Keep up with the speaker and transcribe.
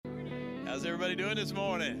How's everybody doing this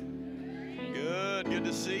morning? Good. Good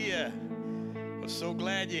to see you. We're so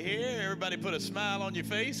glad you're here. Everybody put a smile on your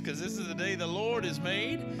face because this is the day the Lord has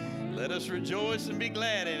made. Let us rejoice and be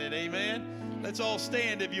glad in it. Amen. Let's all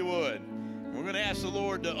stand if you would. We're going to ask the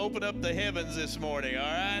Lord to open up the heavens this morning. All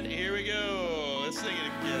right? Here we go. Let's sing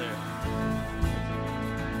it together.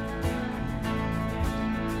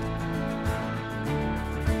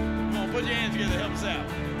 Put your hands together, help us out.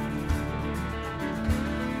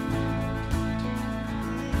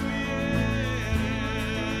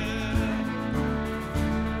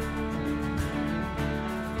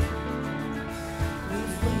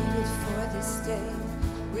 We've waited for this day.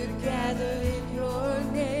 We've gathered in your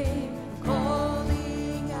name,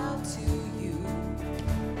 calling out to you.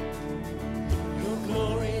 Your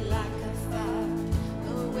glory like a fire,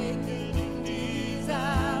 awakening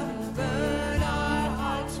desire, burn our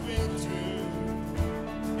hearts with truth.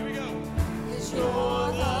 Here we go. 'Cause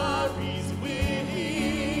you're the reason we're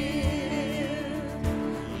here.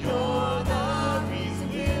 You're the reason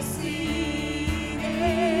we're singing.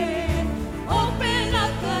 Open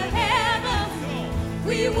up the heavens.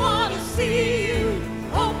 We want to see you.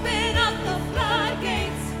 Open up the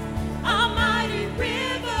floodgates. A mighty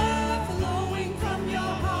river flowing from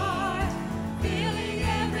your heart, filling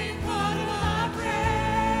every part of our praise.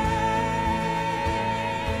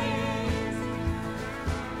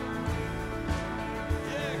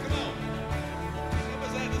 Yeah, come on. Help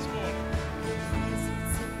us out this morning. Your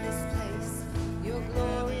presence in this place, your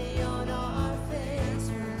glory on our face.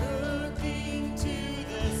 We're looking to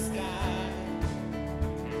the sky,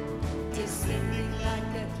 descending like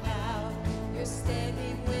a cloud. You're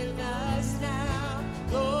standing with us now.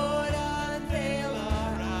 Lord, unveil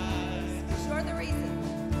our eyes. 'Cause you're the reason.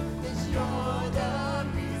 'Cause you're the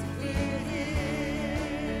reason we're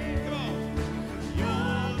here. Come on.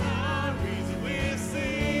 You're the reason we're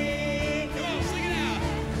singing. Come on, sing it out.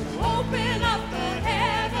 Open up the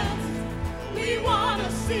heavens. We want to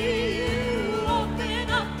see you. Open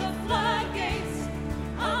up the floodgates.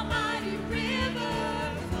 A mighty river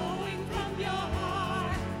flowing from your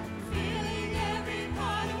heart, filling every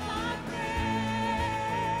part of our praise.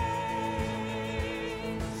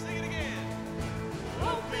 Sing it again.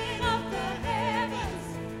 Open up the heavens.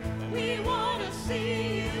 We want to see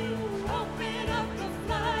you. Open up the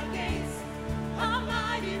floodgates. A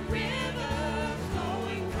mighty river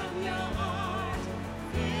flowing from your heart,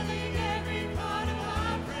 filling every part of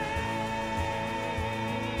our praise.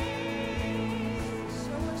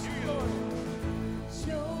 Show us your glory.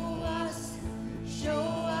 Show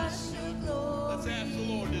us your glory. Let's ask the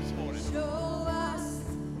Lord this morning. Show us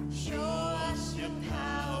your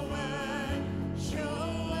power.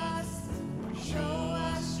 Show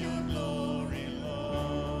us your glory,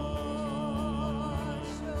 Lord.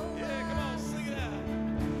 Yeah, come on, sing it out.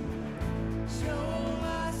 Show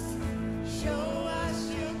us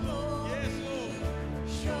your glory. Yes, Lord.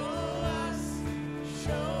 Show us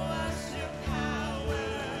your power.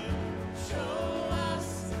 Show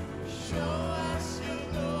us your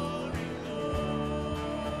glory, Lord.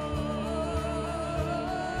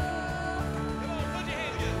 Come on, put your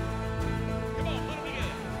hands together. Come on, put them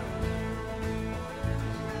together.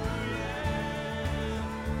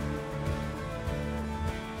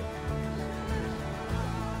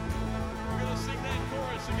 We're going to sing that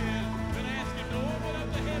chorus again. We're going to ask him to open up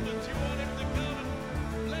the heavens. You want him to come and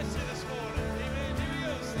bless you this morning. Amen. Here we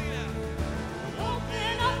go. Sing it out.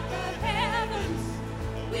 Open up the heavens.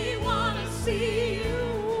 We want to see you.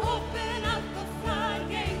 Open up the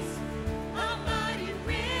floodgates. A mighty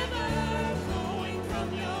river flowing from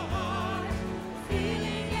your heart,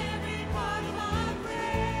 filling every part of our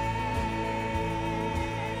praise.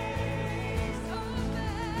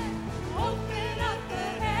 Open up the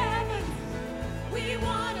heavens. We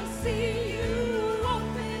want to see you.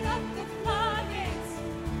 Open up the floodgates.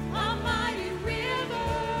 A mighty river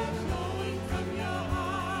flowing from your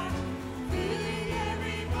heart, filling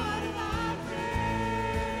every part of our praise.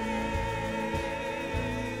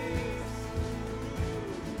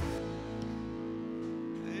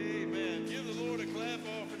 Amen. Give the Lord a clap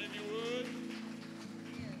offering if you would.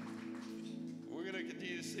 We're going to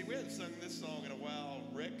continue to sing. We haven't sung this song in a while,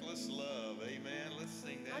 Reckless Love. Amen. Let's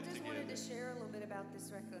sing that I just together. wanted to share a little bit about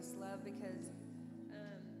this reckless love because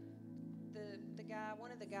the guy,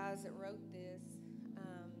 one of the guys that wrote this,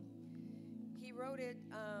 he wrote it,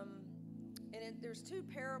 and there's two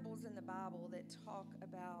parables in the Bible that talk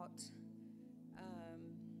about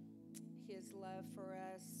his love for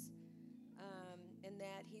us, and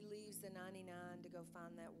that he leaves the 99 to go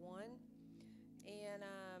find that one. And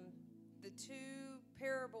the two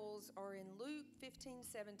parables are in Luke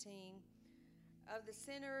 15:17, of the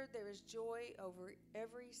sinner, there is joy over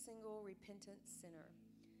every single repentant sinner.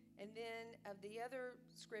 And then of the other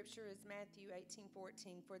scripture is Matthew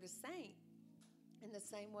 18:14. For the saint, in the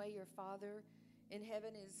same way your Father in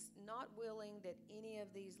heaven is not willing that any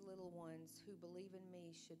of these little ones who believe in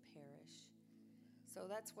me should perish. So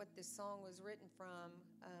that's what this song was written from,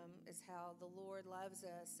 is how the Lord loves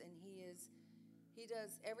us, and He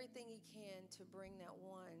does everything He can to bring that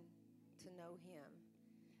one to know Him.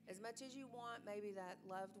 As much as you want maybe that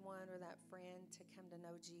loved one or that friend to come to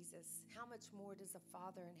know Jesus, how much more does the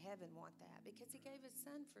Father in heaven want that? Because He gave His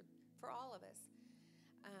Son for all of us.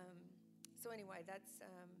 So anyway, that's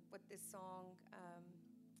what this song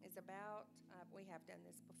is about. We have done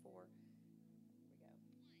this before. Here we go.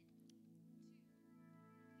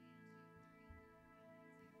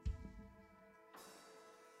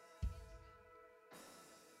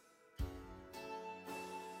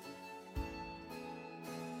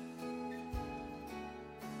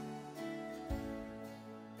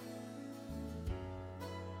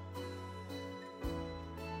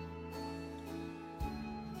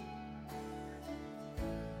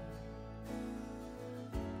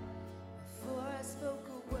 Before I spoke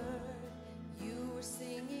a word, you were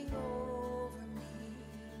singing over me.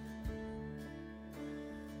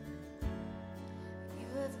 You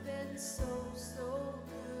have been so, so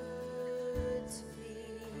good to me.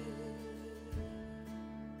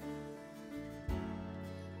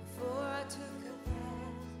 Before I took a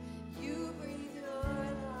breath, you breathed your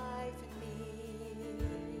life in me.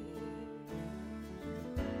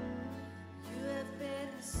 You have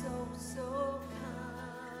been so, so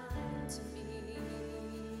kind to me.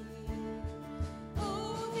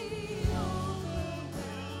 Oh, the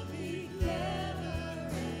overwhelming,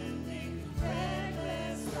 never-ending,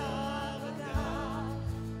 reckless love of God.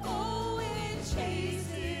 Oh, it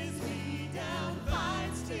chases me down,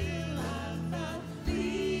 finds till I'm found,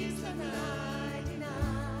 leaves the 99.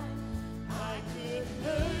 I couldn't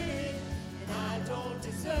earn it, and I don't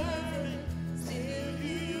deserve it. Still,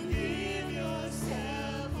 you give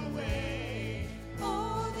yourself away.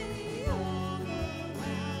 Oh, the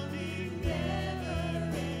overwhelming,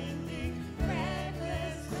 never-ending,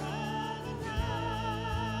 reckless love of God.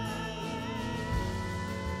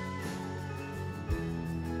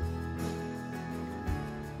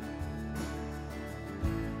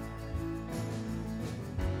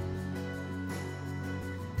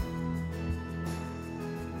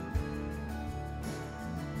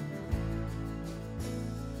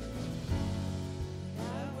 I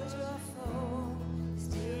was your foe,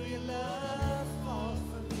 still your love fought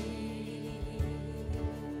for me.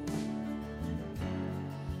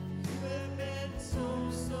 You have been so,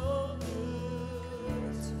 so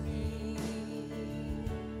good to me.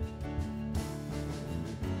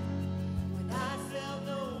 When I felt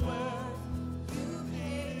no worth, you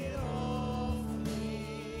paid it all for me.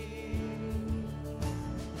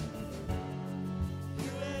 You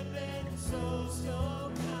have been so, so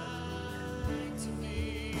kind to me.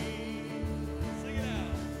 Sing it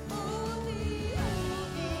out. Oh, the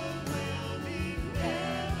overwhelming,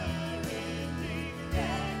 never-ending,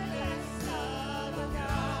 reckless love of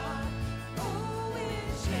God. Oh, it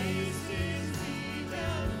chases me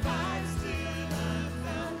down, finds till I'm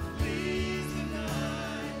found, leaves the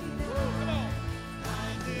 99. Come on. I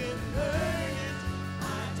didn't earn it, I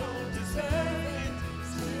don't deserve it.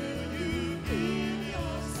 Still, you give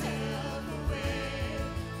yourself away.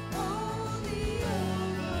 Oh, the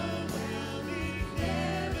overwhelming,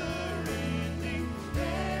 never-ending,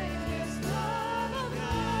 reckless love of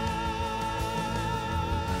God.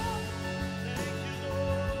 Thank you,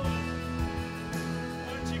 Lord.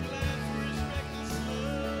 Aren't you glad for His reckless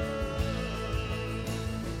love?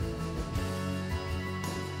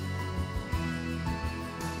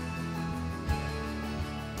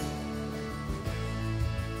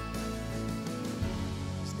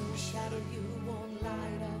 There's no shadow you won't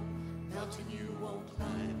light up, mountain you won't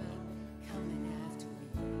climb up, coming after me.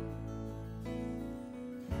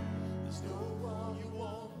 There's no wall you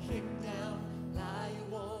won't kick down, lie you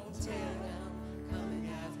won't tear down, coming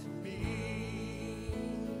after me.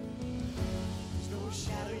 There's no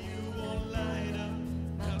shadow you won't light up,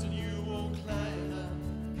 mountain you won't climb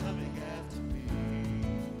up, coming after me.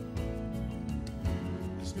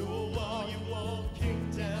 There's no wall you won't kick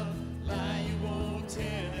down, lie you won't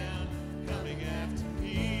tear down, coming after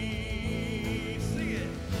me. Sing it.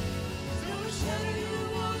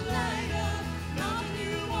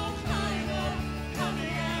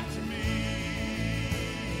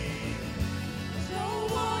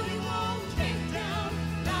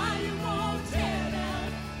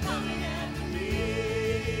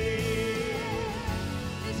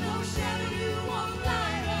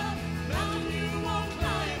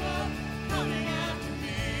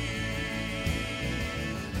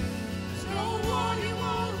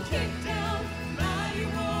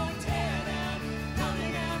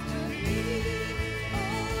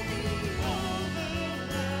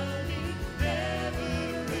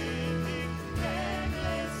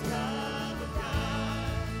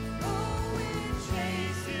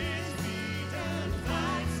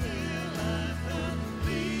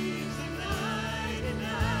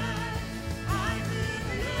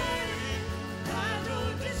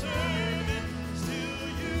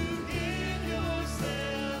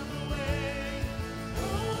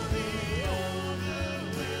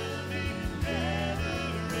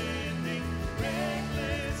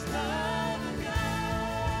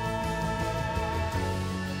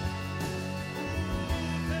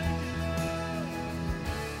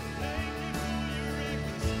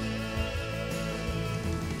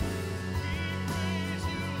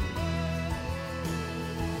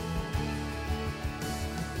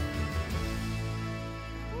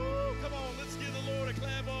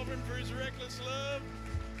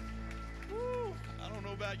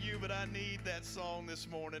 about you, but I need that song this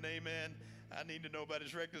morning. Amen. I need to know about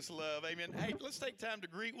his reckless love. Amen. Hey, let's take time to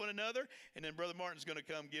greet one another, and then Brother Martin's going to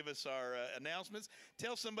come give us our announcements.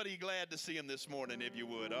 Tell somebody you're glad to see him this morning, if you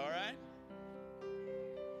would, all right?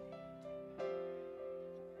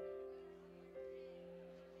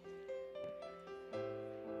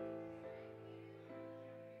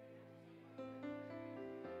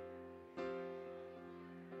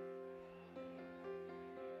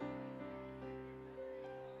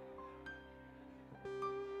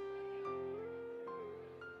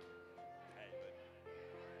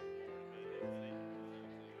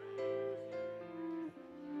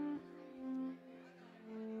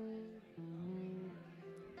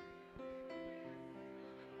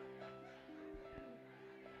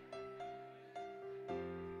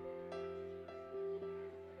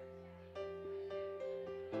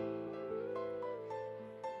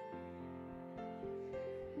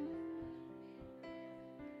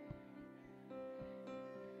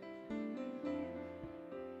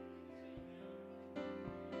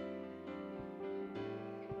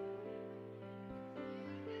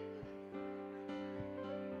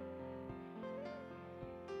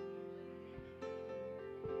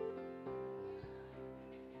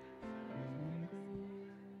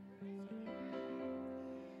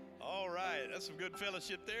 That's some good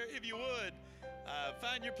fellowship there. If you would,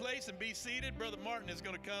 find your place and be seated. Brother Martin is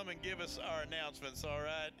going to come and give us our announcements, all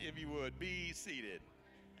right? If you would, be seated.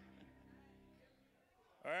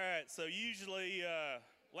 All right, so usually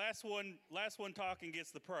last one talking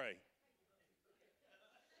gets the pray.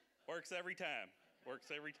 Works every time.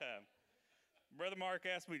 Brother Mark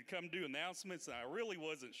asked me to come do announcements, and I really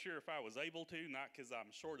wasn't sure if I was able to, not because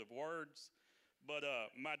I'm short of words, but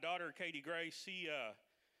my daughter, Katie Grace, she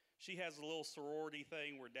has a little sorority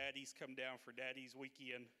thing where daddies come down for daddy's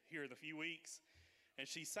weekend here in a few weeks, and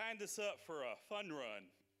she signed us up for a fun run.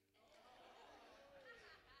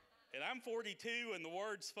 And I'm 42, and the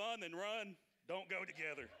words fun and run don't go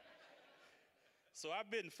together. So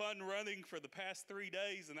I've been fun running for the past 3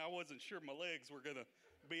 days, and I wasn't sure my legs were going to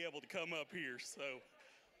be able to come up here. So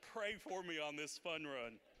pray for me on this fun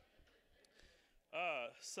run.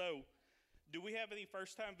 So do we have any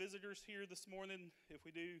first-time visitors here this morning? If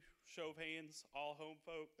we do, show of hands, all home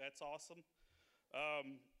folk, that's awesome.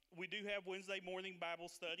 We do have Wednesday morning Bible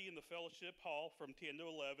study in the fellowship hall from 10 to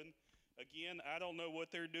 11. Again, I don't know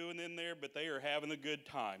what they're doing in there, but they are having a good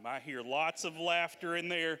time. I hear lots of laughter in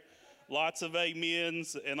there, lots of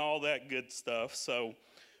amens, and all that good stuff. So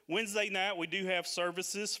Wednesday night, we do have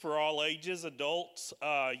services for all ages, adults,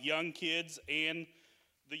 young kids, and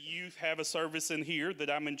the youth have a service in here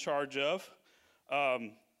that I'm in charge of.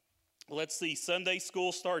 Let's see, Sunday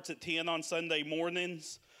school starts at 10 on Sunday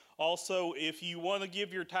mornings. Also, if you want to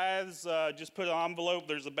give your tithes, just put an envelope.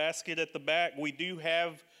 There's a basket at the back. We do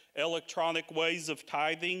have electronic ways of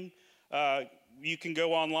tithing. You can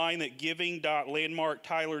go online at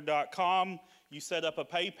giving.landmarktyler.com. You set up a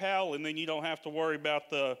PayPal, and then you don't have to worry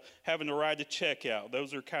about having to write a check out.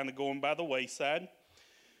 Those are kind of going by the wayside.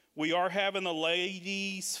 We are having a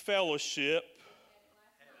ladies' fellowship.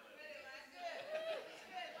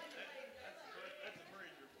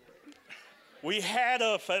 We had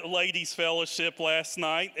a ladies' fellowship last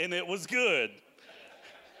night, and it was good.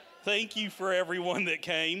 Thank you for everyone that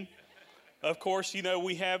came. Of course, you know,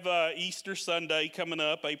 we have Easter Sunday coming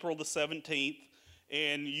up, April the 17th,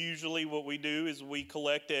 and usually what we do is we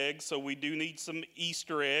collect eggs, so we do need some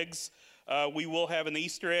Easter eggs. We will have an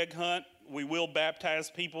Easter egg hunt. We will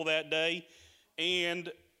baptize people that day,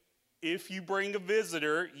 and if you bring a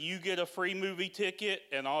visitor, you get a free movie ticket,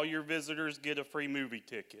 and all your visitors get a free movie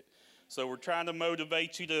ticket. So we're trying to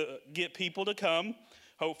motivate you to get people to come.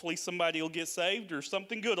 Hopefully somebody will get saved or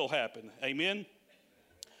something good will happen. Amen.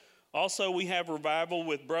 Also, we have revival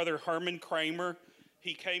with Brother Herman Kramer.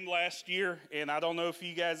 He came last year, and I don't know if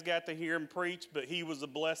you guys got to hear him preach, but he was a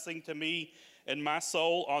blessing to me and my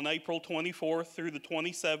soul on April 24th through the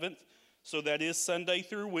 27th. So that is Sunday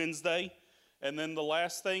through Wednesday. And then the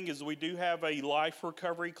last thing is we do have a life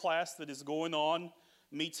recovery class that is going on.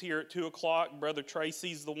 Meets here at 2 o'clock. Brother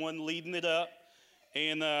Tracy's the one leading it up.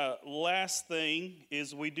 And last thing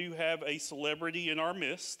is we do have a celebrity in our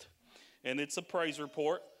midst, and it's a praise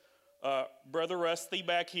report. Brother Rusty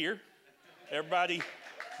back here. Everybody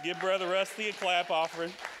give Brother Rusty a clap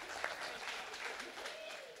offering.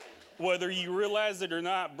 Whether you realize it or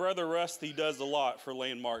not, Brother Rusty does a lot for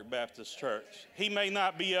Landmark Baptist Church. He may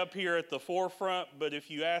not be up here at the forefront, but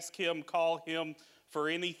if you ask him, call him for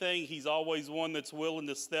anything, he's always one that's willing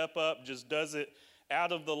to step up, just does it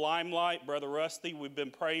out of the limelight. Brother Rusty, we've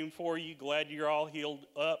been praying for you. Glad you're all healed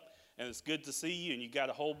up, and it's good to see you, and you got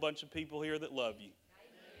a whole bunch of people here that love you.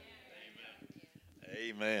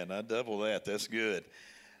 Amen. I double that. That's good.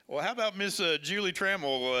 Well, how about Miss Julie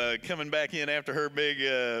Trammell coming back in after her big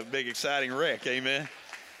exciting wreck? Amen.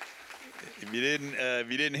 If you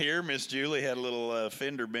didn't hear, Miss Julie had a little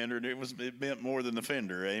fender bender, and it meant more than the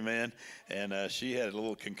fender. Amen. And she had a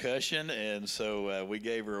little concussion, and so we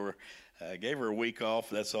gave her a week off.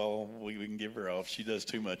 That's all we can give her off. She does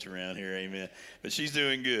too much around here. Amen. But she's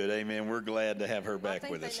doing good. Amen. We're glad to have her back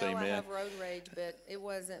with us. I think they know Amen. I have road rage, but it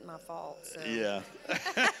wasn't my fault. So. Yeah.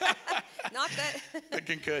 Not that. The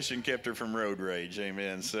concussion kept her from road rage.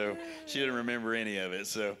 Amen. So she didn't remember any of it.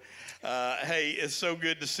 So, hey, it's so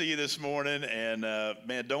good to see you this morning. And,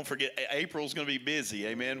 man, don't forget, April's going to be busy.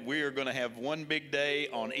 Amen. We are going to have one big day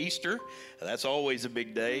on Easter. That's always a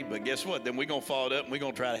big day. But guess what? Then we're going to follow it up, and we're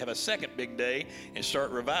going to try to have a second big day and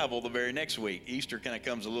start revival the very next week. Easter kind of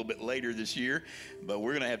comes a little bit later this year, but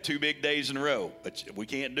we're going to have 2 big days in a row. But we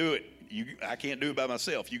can't do it. I can't do it by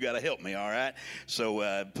myself. You got to help me, all right?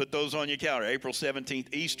 So put those on your calendar. April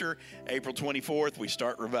 17th, Easter. April 24th, we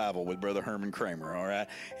start revival with Brother Herman Kramer, all right?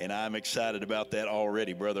 And I'm excited about that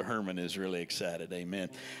already. Brother Herman is really excited. Amen.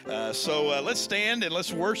 So let's stand and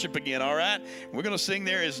let's worship again, all right? We're going to sing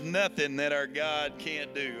There Is Nothing That Our God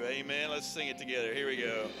Can't Do. Amen. Let's sing it together. Here we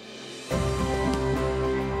go.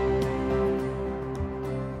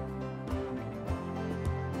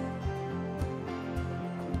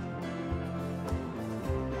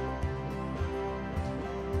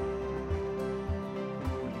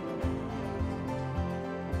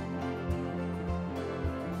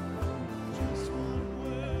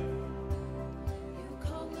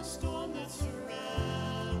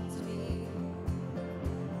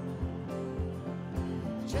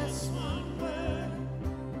 Just one word,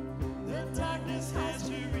 the darkness has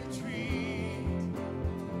to retreat.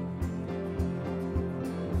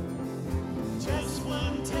 Just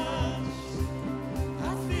one touch,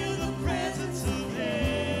 I feel the presence of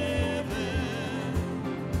heaven.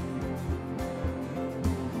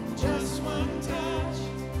 Just one touch,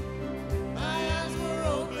 my eyes were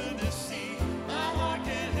open to see. My heart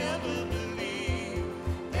can't help but believe.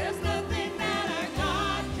 There's nothing that our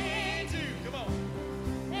God can't do. Come on.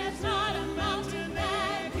 There's not a mountain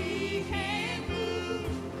that He can't move.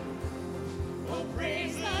 Oh,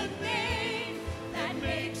 praise the name that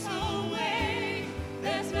makes a way.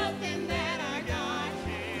 There's nothing that our God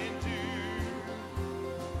can't do.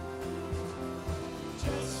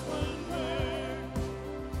 Just one word,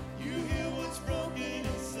 you hear what's broken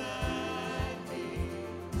inside me.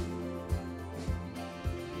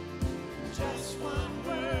 Just one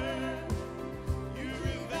word, you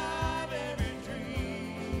revive every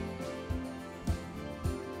dream.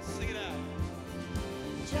 Sing it out.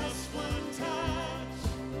 Just one touch,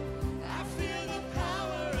 I feel the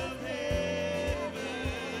power of heaven.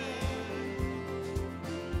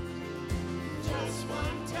 Just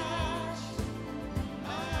one touch,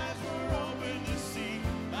 my eyes were open to see.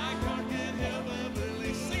 My heart can't help but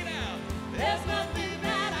believe. Sing it out. There's nothing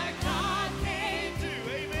that our God can't do.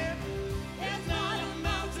 Amen. There's not a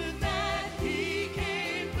mountain that He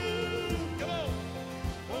can't move. Come on.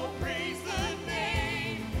 Oh, praise the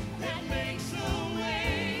name that makes a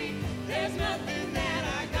way. There's nothing that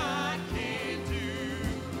our God can't do.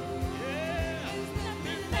 Yeah. There's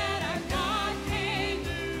nothing that our God can't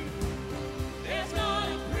do. There's not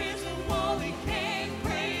a prison wall He can't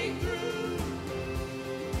break through.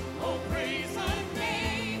 Oh, praise the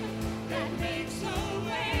name that makes a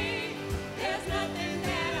way. There's nothing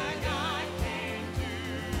that our God can't do.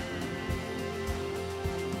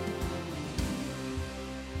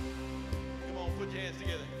 Come on, put your hands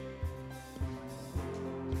together.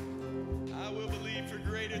 I will believe for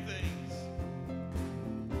greater things.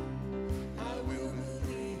 I will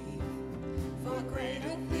believe for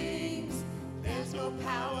greater things. There's no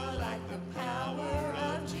power like the power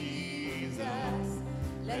of Jesus.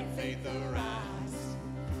 Let faith arise.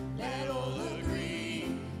 Let all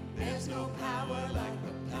agree. There's no power like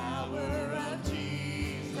the power of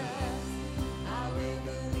Jesus. I will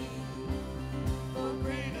believe for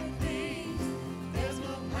greater things. There's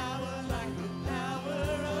no power like the power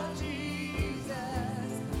of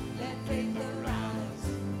Jesus. Let faith arise.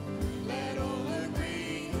 Let all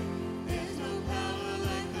agree. There's no power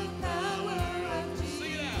like the power of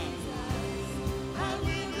Jesus. I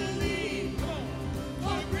will believe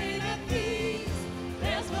for greater things.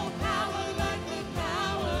 There's no power like the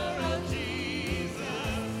power of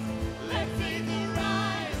Jesus. Let faith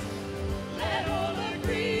arise.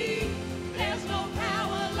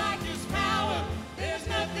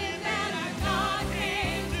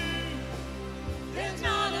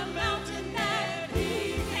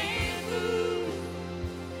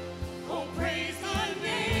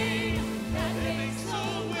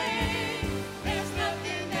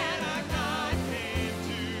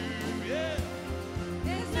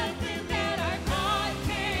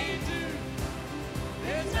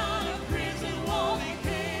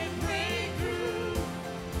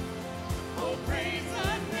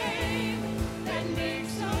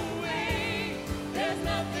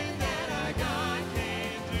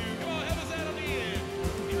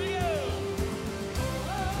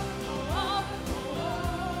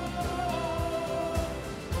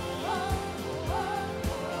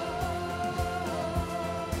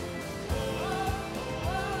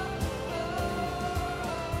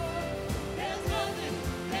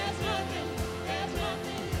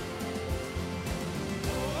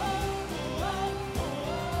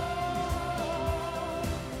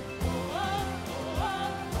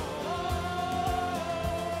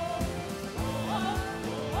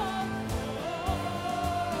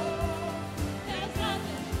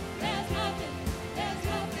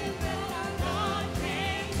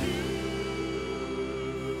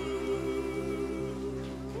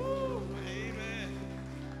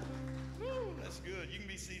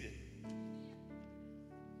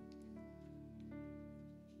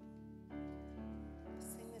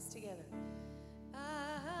 together.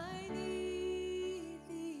 I need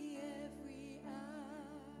thee every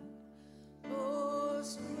hour,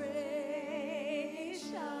 most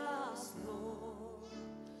gracious Lord.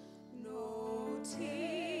 No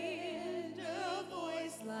tender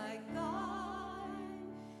voice like thine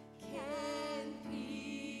can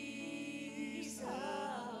peace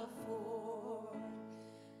afford.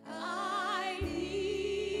 I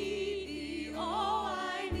need thee, oh,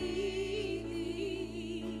 I need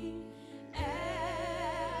thee.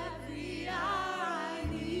 Every hour I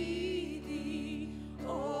need thee.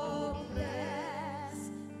 Oh, bless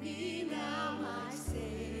me now, my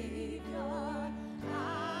Savior.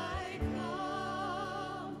 I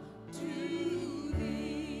come to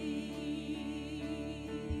thee.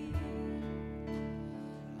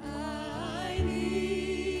 I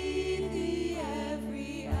need thee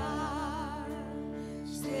every hour.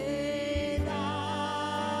 Stay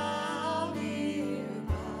thou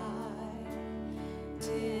nearby.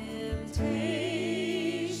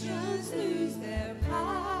 Temptations lose their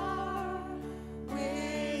power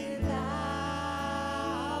without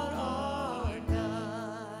our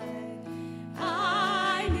night.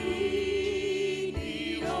 I need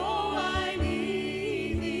thee, oh, I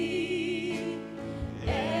need thee.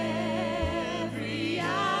 Every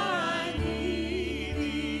hour I need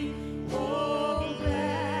thee. Oh,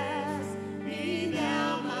 bless me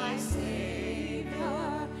now, my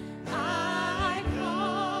Savior. I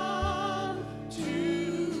come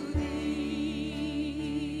to thee.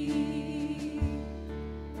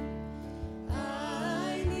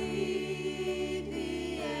 I need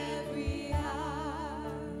thee every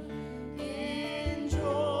hour, in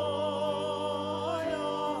joy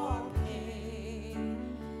or pain.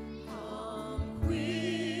 Come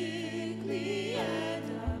quickly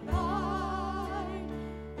and abide,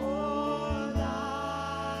 or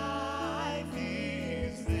life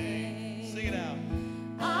is vain. Sing it out.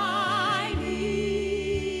 I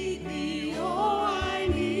need thee, oh, I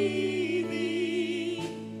need thee.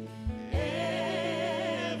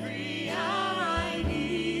 Every hour I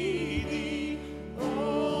need thee.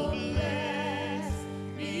 Oh, bless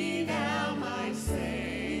me now, my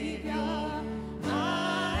Savior.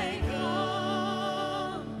 I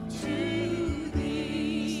come to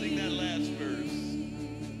thee. Sing that last verse.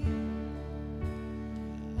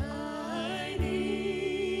 I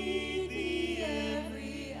need thee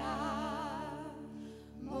every hour,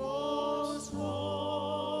 most holy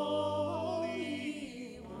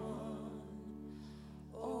one.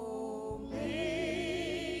 Oh,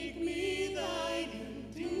 make me thine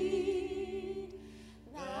indeed,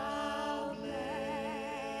 thou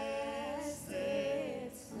blessed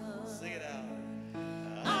Son. Sing it out.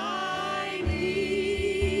 I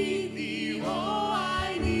need thee, oh,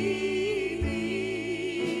 I need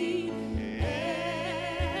thee.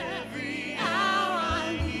 Every hour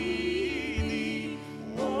I need thee.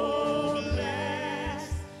 Oh, bless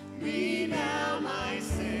me now, my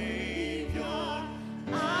Savior.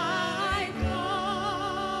 I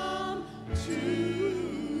come to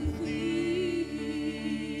thee.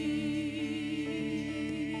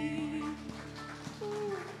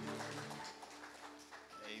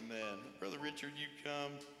 Amen. Brother Richard, you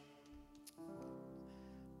come.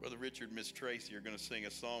 Brother Richard and Miss Tracy are going to sing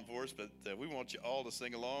a song for us, but we want you all to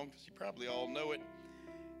sing along because you probably all know it.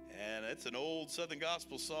 And it's an old Southern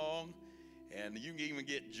gospel song, and you can even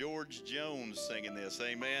get George Jones singing this.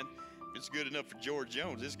 Amen. If it's good enough for George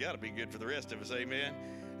Jones, it's got to be good for the rest of us. Amen.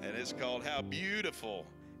 And it's called How Beautiful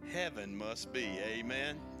Heaven Must Be.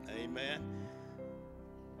 Amen. Amen.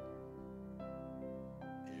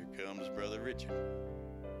 Here comes Brother Richard.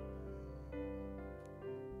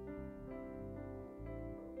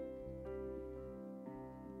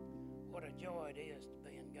 What a joy it is to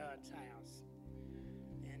be in God's house.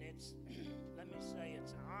 And it's, let me say,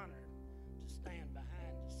 it's an honor to stand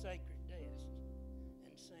behind the sacred desk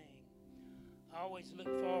and sing. I always look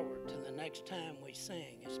forward to the next time we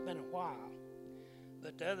sing. It's been a while.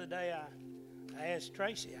 But the other day I asked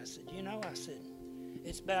Tracy, I said,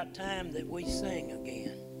 it's about time that we sing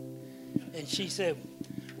again. And she said,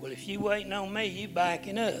 well, if you waiting on me, you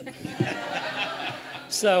backing up.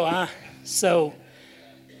 So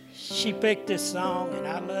she picked this song, and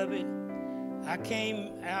I love it. I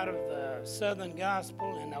came out of Southern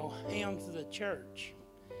Gospel and the hymns of the church,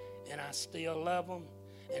 and I still love them.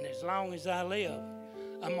 And as long as I live,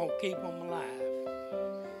 I'm going to keep them alive.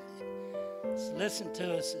 So listen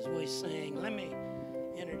to us as we sing. Let me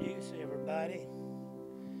introduce everybody.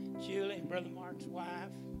 Julie, Brother Mark's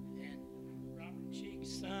wife, and Robert Cheek's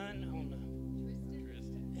son on the,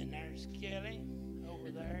 and there's Kelly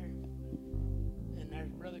over there, and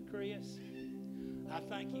there's Brother Chris. I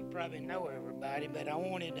think you probably know everybody, but I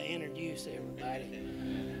wanted to introduce everybody.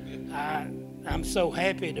 I'm so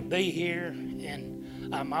happy to be here,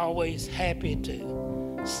 and I'm always happy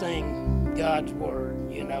to sing God's word,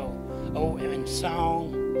 in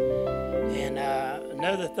song. And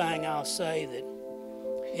another thing I'll say that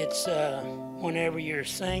it's whenever you're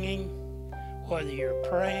singing, whether you're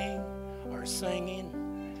praying or singing,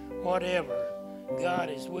 whatever, God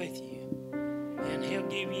is with you. And He'll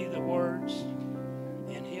give you the words,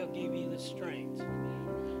 and He'll give you the strength.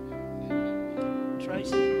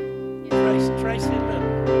 Tracy, look.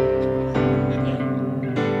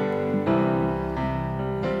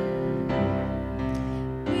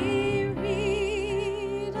 We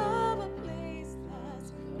read of a place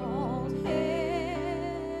that's called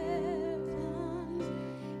heaven.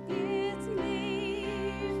 It's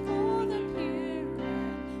made for the pure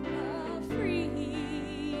and the free.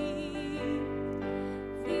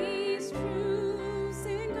 These truths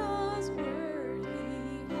in God's word He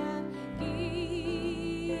hath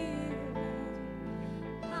given.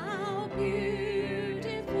 How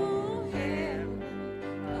beautiful heaven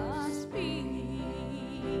must be.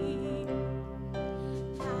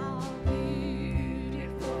 How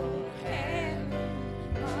beautiful heaven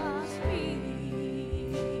must be.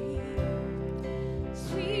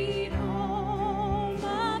 Sweet home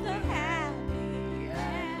of the happy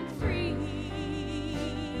and free.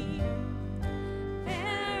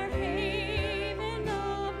 Their haven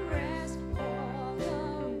of rest for the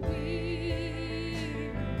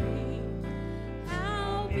weary.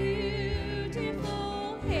 How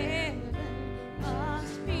beautiful heaven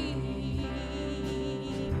must be.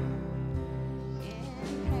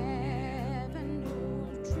 In heaven no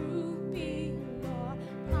true being or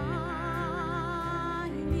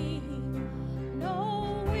pining, no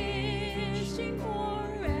wishing for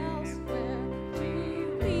elsewhere to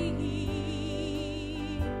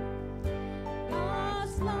be.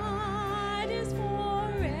 God's light is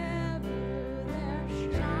forever there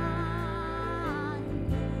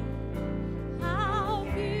shining. How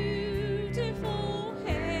beautiful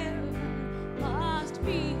heaven must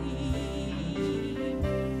be.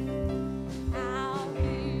 How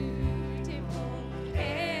beautiful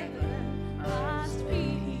heaven must be.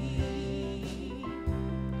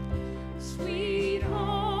 Sweet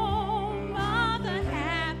home of the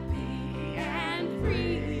happy and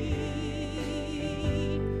free.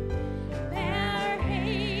 Their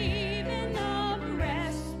haven of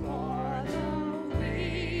rest for the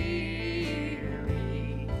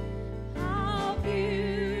weary. How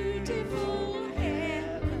beautiful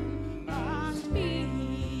heaven must be.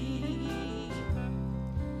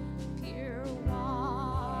 Pure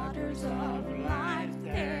waters of life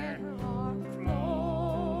there are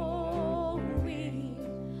flowing,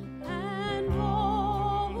 and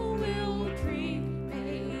all who will drink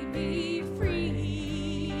may be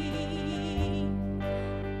free.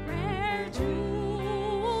 Rare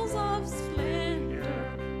jewels of splendor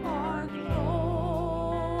are glowing.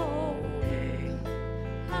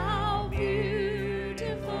 How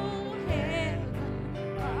beautiful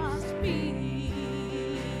heaven must be.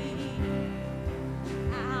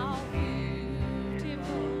 How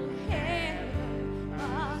beautiful heaven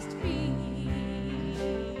must be.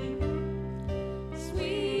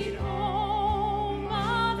 Sweet home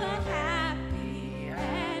of the happy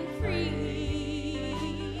and free.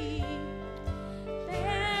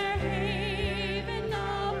 Their haven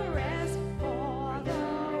of rest for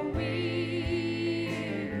the weary.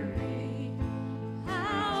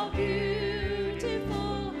 How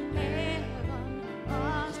beautiful heaven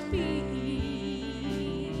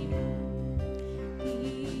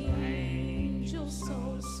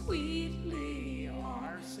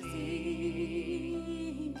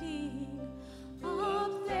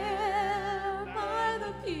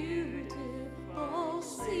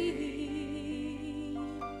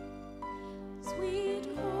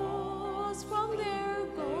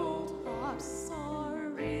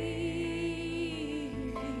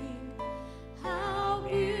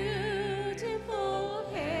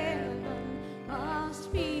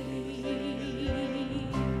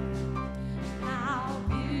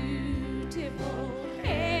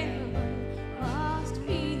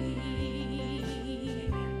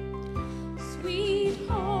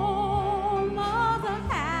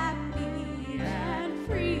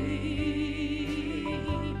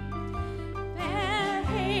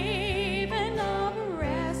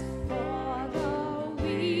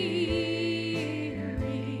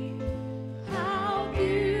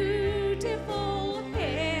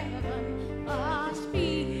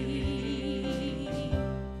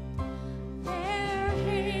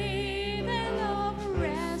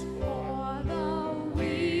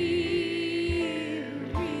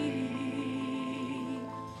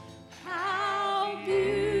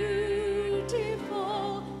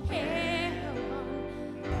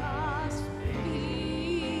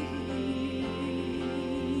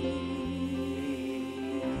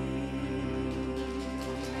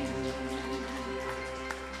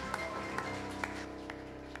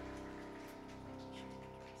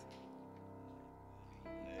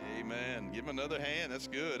Give him another hand. That's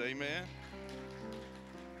good. Amen.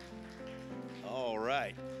 All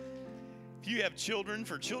right. If you have children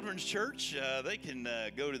for Children's Church, they can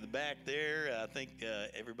go to the back there. I think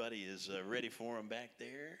everybody is ready for them back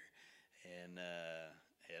there. And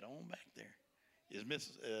head on back there. Is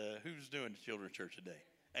Miss, who's doing Children's Church today?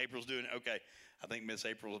 April's doing it? Okay. I think Miss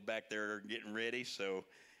April is back there getting ready, so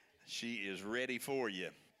she is ready for you.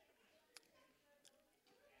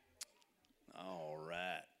 All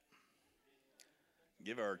right.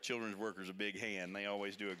 Give our children's workers a big hand. They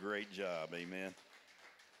always do a great job. Amen.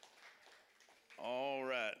 All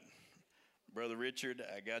right. Brother Richard,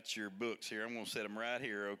 I got your books here. I'm going to set them right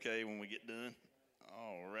here, okay, when we get done.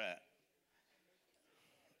 All right.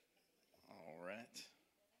 All right.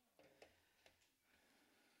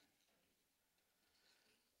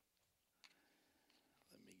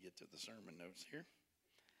 Let me get to the sermon notes here.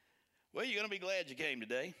 Well, you're going to be glad you came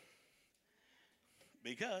today,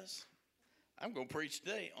 because I'm going to preach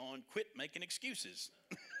today on quit making excuses.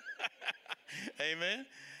 Amen.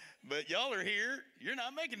 But y'all are here. You're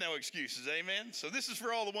not making no excuses. Amen. So this is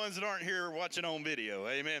for all the ones that aren't here watching on video.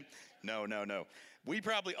 Amen. No. We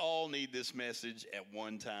probably all need this message at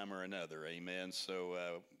one time or another. Amen.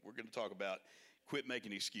 So we're going to talk about quit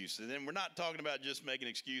making excuses. And we're not talking about just making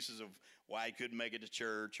excuses of why you couldn't make it to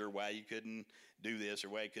church or why you couldn't do this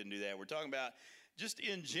or why you couldn't do that. We're talking about just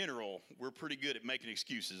in general, we're pretty good at making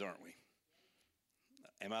excuses, aren't we?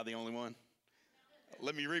 Am I the only one?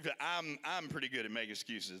 Let me repeat. I'm pretty good at making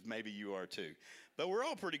excuses. Maybe you are too. But we're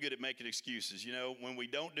all pretty good at making excuses. You know, when we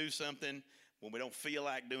don't do something, when we don't feel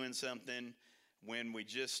like doing something, when we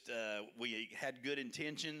just, we had good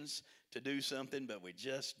intentions to do something, but we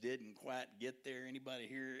just didn't quite get there. Anybody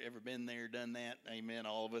here ever been there, done that? Amen,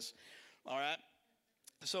 all of us. All right.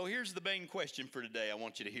 So here's the main question for today. I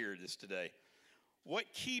want you to hear this today.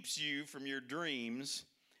 What keeps you from your dreams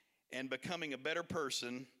and becoming a better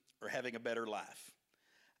person or having a better life?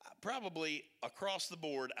 Probably across the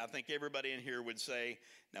board, I think everybody in here would say,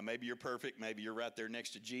 now maybe you're perfect, maybe you're right there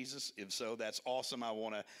next to Jesus. If so, that's awesome. I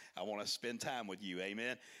want to spend time with you.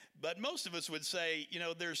 Amen. But most of us would say, you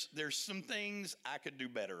know, there's some things I could do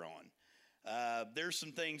better on. There's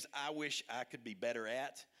some things I wish I could be better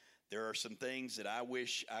at. There are some things that I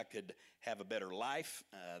wish I could have a better life.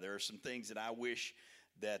 There are some things that I wish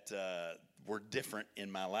that were different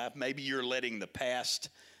in my life. Maybe you're letting the past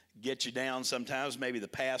get you down sometimes. Maybe the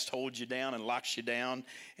past holds you down and locks you down,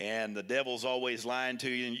 and the devil's always lying to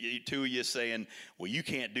you saying, well, you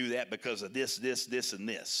can't do that because of this, and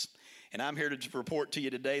this. And I'm here to report to you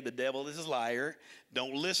today, the devil is a liar.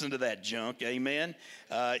 Don't listen to that junk, amen?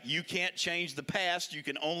 You can't change the past. You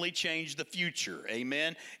can only change the future,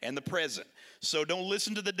 amen, and the present. So don't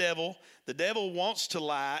listen to the devil. The devil wants to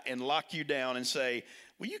lie and lock you down and say,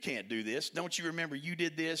 well, you can't do this. Don't you remember you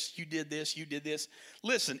did this, you did this, you did this?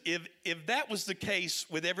 Listen, if that was the case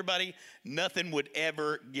with everybody, nothing would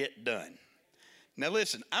ever get done. Now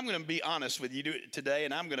listen, I'm going to be honest with you today,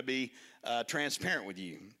 and I'm going to be transparent with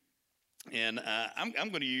you. And I'm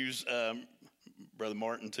going to use Brother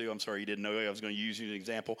Martin too. I'm sorry you didn't know I was going to use you as an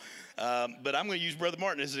example. But I'm going to use Brother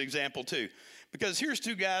Martin as an example too. Because here's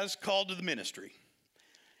two guys called to the ministry.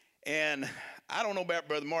 And I don't know about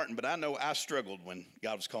Brother Martin, but I know I struggled when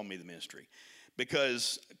God was calling me to the ministry.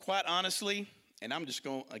 Because quite honestly, and I'm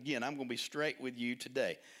going to be straight with you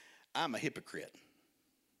today, I'm a hypocrite.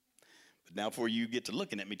 But now before you get to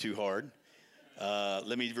looking at me too hard,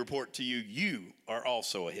 let me report to you, you are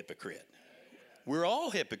also a hypocrite. We're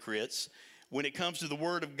all hypocrites when it comes to the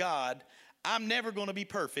Word of God. I'm never going to be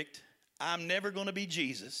perfect. I'm never going to be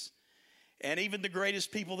Jesus. And even the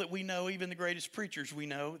greatest people that we know, even the greatest preachers we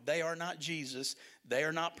know, they are not Jesus. They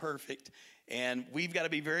are not perfect. And we've got to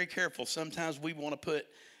be very careful. Sometimes we want to put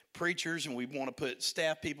preachers and we want to put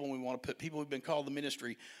staff people and we want to put people who've been called to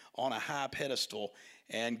ministry on a high pedestal.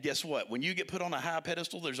 And guess what? When you get put on a high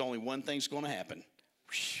pedestal, there's only one thing's going to happen.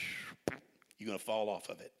 You're going to fall off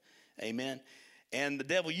of it. Amen? And the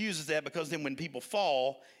devil uses that because then when people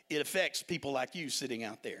fall, it affects people like you sitting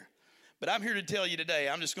out there. But I'm here to tell you today,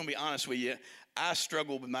 I'm just going to be honest with you, I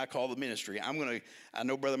struggle with my call to ministry. I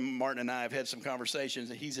know Brother Martin and I have had some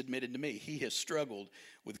conversations, and he's admitted to me he has struggled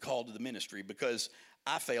with call to the ministry because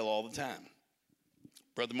I fail all the time.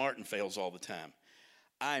 Brother Martin fails all the time.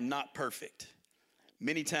 I'm not perfect.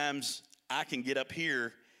 Many times I can get up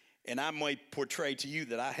here and I might portray to you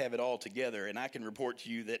that I have it all together, and I can report to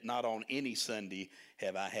you that not on any Sunday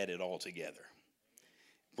have I had it all together.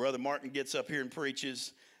 Brother Martin gets up here and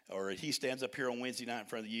preaches, or he stands up here on Wednesday night in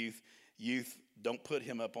front of the youth. Youth, don't put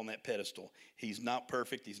him up on that pedestal. He's not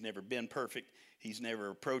perfect. He's never been perfect. He's never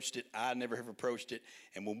approached it. I never have approached it.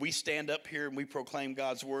 And when we stand up here and we proclaim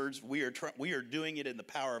God's words, we are doing it in the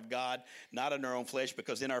power of God, not in our own flesh,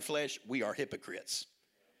 because in our flesh, we are hypocrites.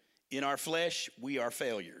 In our flesh, we are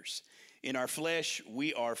failures. In our flesh,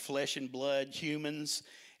 we are flesh and blood humans,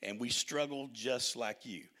 and we struggle just like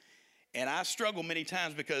you. And I struggle many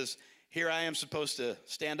times because here I am supposed to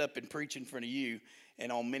stand up and preach in front of you,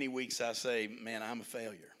 and on many weeks I say, man, I'm a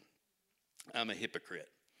failure. I'm a hypocrite.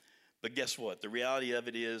 But guess what? The reality of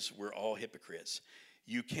it is we're all hypocrites.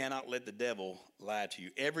 You cannot let the devil lie to you.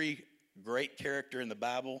 Every great character in the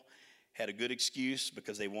Bible had a good excuse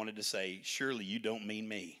because they wanted to say, surely you don't mean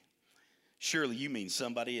me. Surely you mean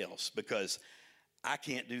somebody else, because I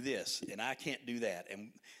can't do this and I can't do that. And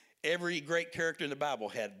every great character in the Bible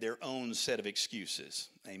had their own set of excuses.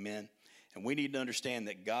 Amen. And we need to understand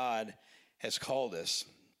that God has called us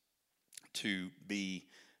to be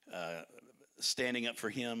standing up for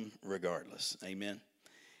him regardless. Amen.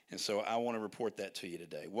 And so I want to report that to you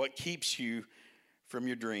today. What keeps you from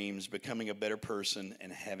your dreams, becoming a better person,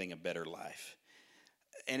 and having a better life?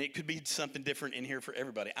 And it could be something different in here for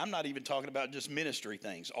everybody. I'm not even talking about just ministry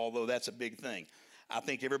things, although that's a big thing. I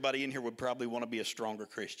think everybody in here would probably want to be a stronger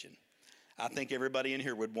Christian. I think everybody in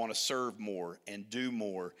here would want to serve more and do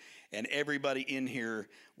more. And everybody in here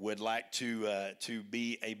would like to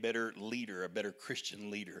be a better leader, a better Christian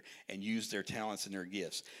leader, and use their talents and their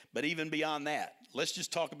gifts. But even beyond that, let's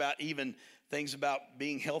just talk about even things about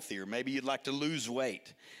being healthier. Maybe you'd like to lose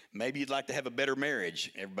weight. Maybe you'd like to have a better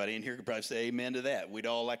marriage. Everybody in here could probably say amen to that. We'd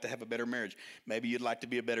all like to have a better marriage. Maybe you'd like to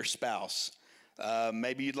be a better spouse.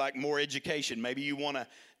 Maybe you'd like more education. Maybe you want to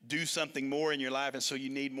do something more in your life, and so you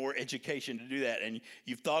need more education to do that. And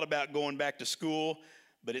you've thought about going back to school,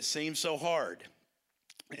 but it seems so hard.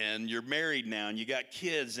 And you're married now, and you got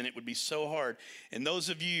kids, and it would be so hard. And those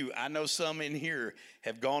of you, I know some in here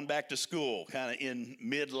have gone back to school kind of in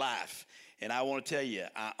midlife. And I want to tell you,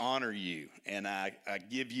 I honor you, and I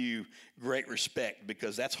give you great respect,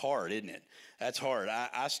 because that's hard, isn't it? That's hard.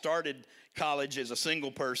 I started college as a single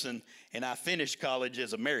person, and I finished college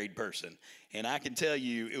as a married person. And I can tell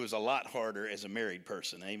you it was a lot harder as a married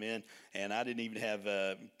person, amen? And I didn't even have,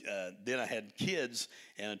 then I had kids,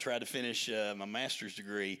 and I tried to finish my master's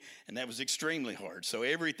degree, and that was extremely hard. So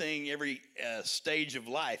every stage of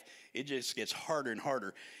life, it just gets harder and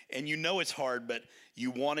harder. And you know it's hard, but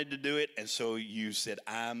you wanted to do it, and so you said,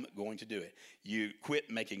 I'm going to do it. You quit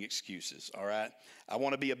making excuses, all right? I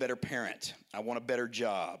want to be a better parent. I want a better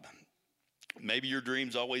job. Maybe your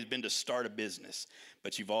dream's always been to start a business,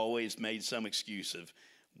 but you've always made some excuse of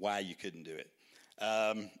why you couldn't do it.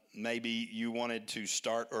 Maybe you wanted to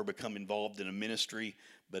start or become involved in a ministry,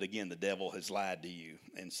 but again, the devil has lied to you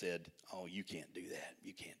and said, oh, you can't do that.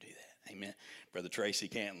 You can't do that. Amen. Brother Tracy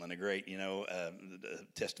Cantlin, a great,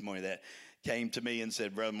 testimony of that, came to me and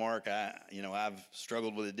said, Brother Mark, I've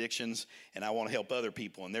struggled with addictions, and I want to help other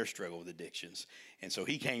people in their struggle with addictions. And so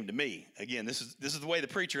he came to me. Again, this is the way the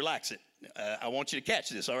preacher likes it. I want you to catch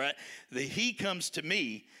this, all right? He comes to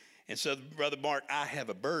me and said, Brother Mark, I have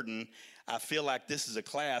a burden. I feel like this is a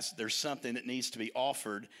class. There's something that needs to be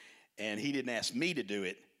offered. And he didn't ask me to do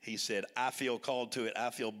it. He said, I feel called to it. I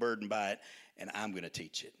feel burdened by it, and I'm going to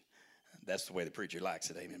teach it. That's the way the preacher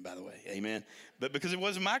likes it, amen, by the way, amen. But because it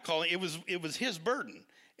wasn't my calling, it was his burden.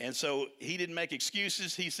 And so he didn't make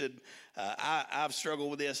excuses. He said, I've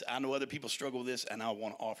struggled with this. I know other people struggle with this, and I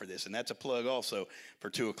want to offer this. And that's a plug also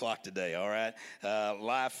for 2 o'clock today, all right?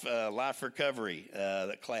 Life Recovery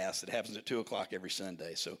class that happens at 2 o'clock every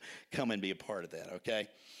Sunday. So come and be a part of that, okay?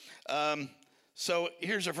 So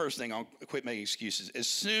here's our first thing. I'll quit making excuses. As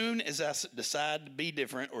soon as I decide to be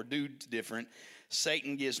different or do different,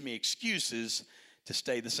 Satan gives me excuses to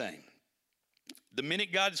stay the same. The minute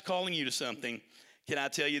God is calling you to something, can I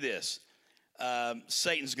tell you this?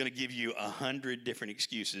 Satan's going to give you 100 different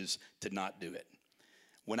excuses to not do it.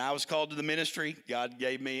 When I was called to the ministry, God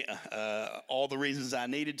gave me all the reasons I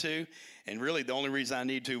needed to. And really, the only reason I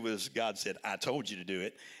needed to was God said, I told you to do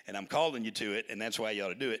it, and I'm calling you to it, and that's why you ought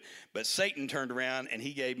to do it. But Satan turned around, and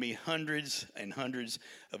he gave me hundreds and hundreds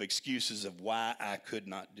of excuses of why I could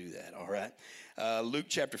not do that, all right? Luke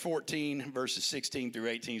chapter 14, verses 16 through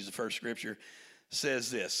 18 is the first scripture,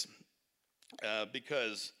 says this,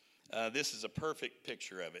 because this is a perfect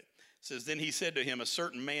picture of it. It says, then he said to him, a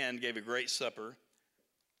certain man gave a great supper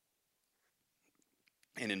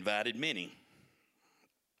and invited many,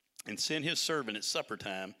 and sent his servant at supper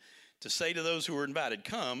time to say to those who were invited,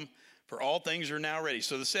 come, for all things are now ready.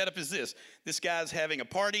 So the setup is this. This guy's having a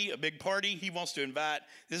party, a big party. He wants to invite,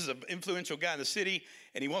 this is an influential guy in the city,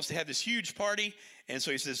 and he wants to have this huge party. And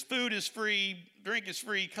so he says, food is free, drink is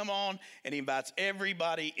free, come on. And he invites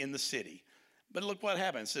everybody in the city. But look what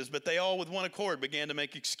happens. It says, but they all with one accord began to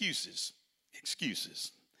make excuses.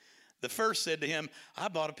 Excuses. The first said to him, I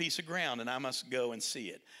bought a piece of ground and I must go and see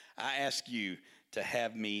it. I ask you to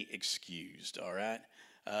have me excused, all right?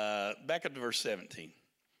 Back up to verse 17.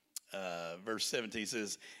 Verse 17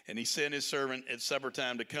 says, and he sent his servant at supper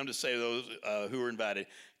time to come to say to those who were invited,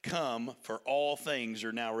 come, for all things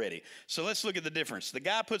are now ready. So let's look at the difference. The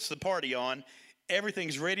guy puts the party on.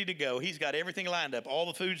 Everything's ready to go. He's got everything lined up. All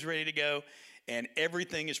the food's ready to go, and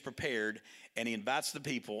everything is prepared, and he invites the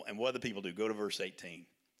people, and what do the people do? Go to verse 18.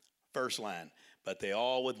 First line, but they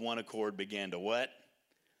all with one accord began to what?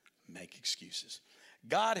 Make excuses.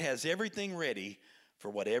 God has everything ready for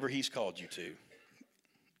whatever he's called you to.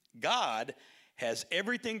 God has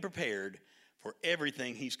everything prepared for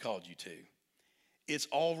everything he's called you to. It's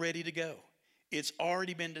all ready to go. It's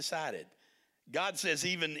already been decided. God says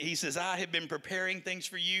he says, I have been preparing things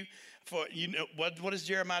for you. For you know what does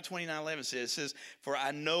Jeremiah 29:11 say? It says, for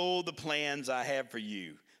I know the plans I have for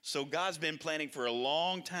you. So God's been planning for a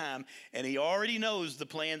long time, and he already knows the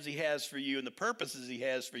plans he has for you and the purposes he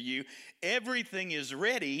has for you. Everything is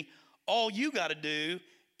ready. All you got to do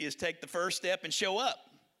is take the first step and show up.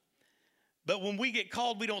 But when we get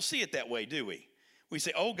called, we don't see it that way, do we? We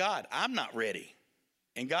say, oh, God, I'm not ready.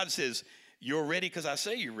 And God says, you're ready because I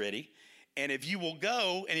say you're ready. And if you will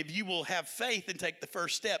go and if you will have faith and take the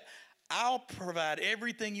first step, I'll provide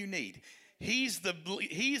everything you need. He's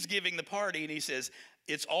giving the party, and he says,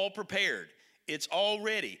 it's all prepared. It's all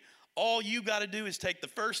ready. All you got to do is take the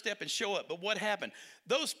first step and show up. But what happened?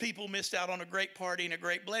 Those people missed out on a great party and a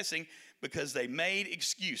great blessing because they made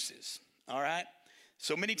excuses, all right?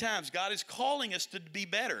 So many times God is calling us to be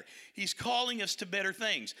better. He's calling us to better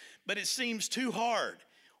things. But it seems too hard,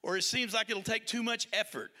 or it seems like it'll take too much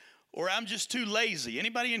effort, or I'm just too lazy.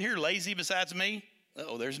 Anybody in here lazy besides me?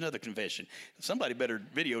 Oh, there's another confession. Somebody better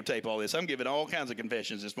videotape all this. I'm giving all kinds of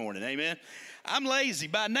confessions this morning. Amen. I'm lazy.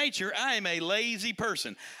 By nature, I am a lazy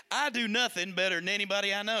person. I do nothing better than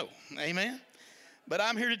anybody I know. Amen. But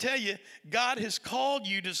I'm here to tell you, God has called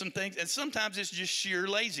you to some things, and sometimes it's just sheer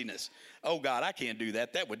laziness. Oh, God, I can't do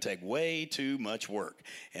that. That would take way too much work.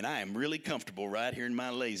 And I am really comfortable right here in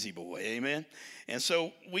my lazy boy. Amen. And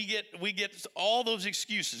so we get all those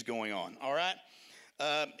excuses going on. All right.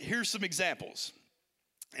 Here's some examples.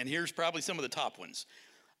 And here's probably some of the top ones.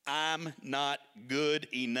 I'm not good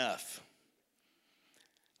enough.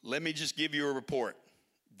 Let me just give you a report.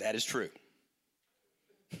 That is true.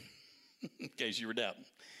 In case you were doubting.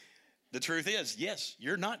 The truth is, yes,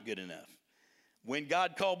 you're not good enough. When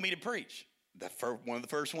God called me to preach, one of the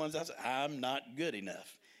first ones I said, I'm not good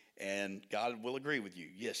enough. And God will agree with you.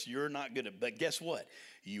 Yes, you're not good enough. But guess what?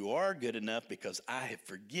 You are good enough because I have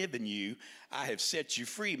forgiven you. I have set you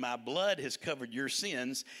free. My blood has covered your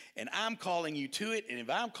sins, and I'm calling you to it. And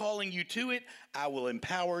if I'm calling you to it, I will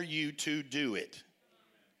empower you to do it.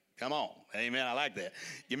 Come on. Amen. I like that.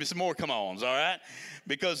 Give me some more come-ons, all right?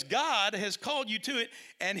 Because God has called you to it,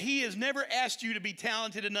 and he has never asked you to be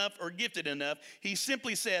talented enough or gifted enough. He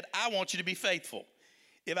simply said, I want you to be faithful.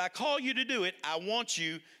 If I call you to do it, I want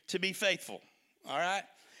you to be faithful, all right?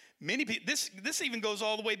 Many people, this even goes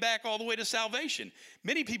all the way back, all the way to salvation.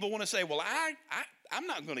 Many people want to say, well, I'm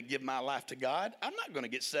not going to give my life to God. I'm not going to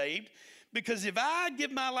get saved. Because if I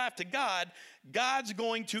give my life to God, God's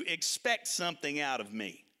going to expect something out of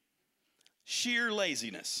me. Sheer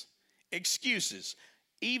laziness, excuses,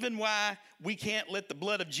 even why we can't let the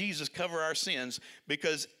blood of Jesus cover our sins,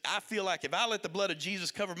 because I feel like if I let the blood of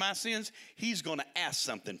Jesus cover my sins, he's going to ask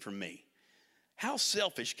something from me. How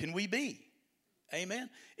selfish can we be? Amen.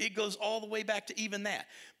 It goes all the way back to even that.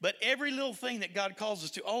 But every little thing that God calls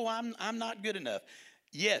us to, oh, I'm not good enough.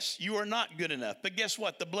 Yes, you are not good enough. But guess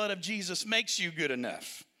what? The blood of Jesus makes you good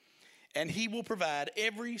enough. And he will provide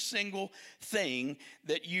every single thing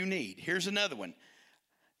that you need. Here's another one.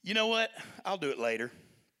 You know what? I'll do it later.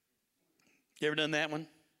 You ever done that one?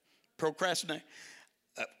 Procrastinate.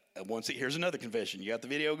 Here's another confession. You got the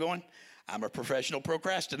video going? I'm a professional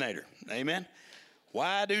procrastinator. Amen.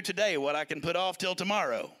 Why do today what I can put off till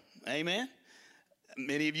tomorrow? Amen.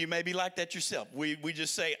 Many of you may be like that yourself. We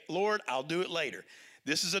just say, Lord, I'll do it later.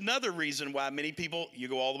 This is another reason why many people, you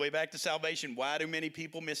go all the way back to salvation. Why do many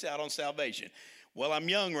people miss out on salvation? Well, I'm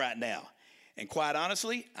young right now. And quite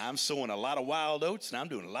honestly, I'm sowing a lot of wild oats, and I'm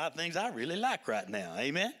doing a lot of things I really like right now.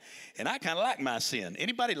 Amen? And I kind of like my sin.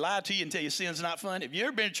 Anybody lie to you and tell you sin's not fun? If you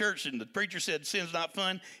ever been to church and the preacher said sin's not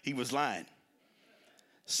fun, he was lying.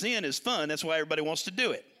 Sin is fun. That's why everybody wants to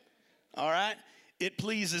do it. All right? It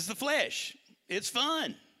pleases the flesh. It's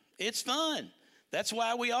fun. It's fun. That's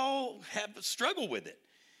why we all have a struggle with it.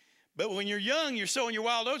 But when you're young, you're sowing your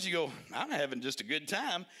wild oats, you go, I'm having just a good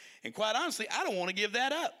time. And quite honestly, I don't want to give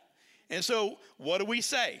that up. And so what do we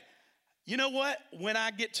say? You know what? When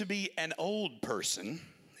I get to be an old person,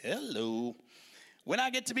 when I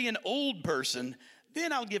get to be an old person,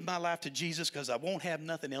 then I'll give my life to Jesus because I won't have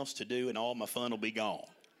nothing else to do and all my fun will be gone.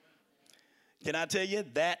 Can I tell you,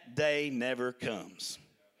 that day never comes.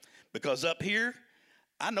 Because up here,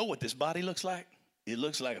 I know what this body looks like. It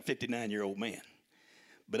looks like a 59-year-old man.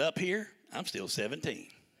 But up here, I'm still 17.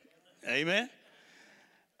 Amen?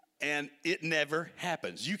 And it never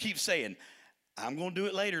happens. You keep saying, I'm going to do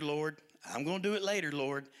it later, Lord. I'm going to do it later,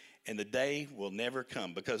 Lord. And the day will never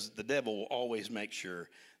come because the devil will always make sure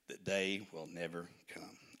that day will never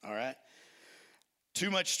come. All right?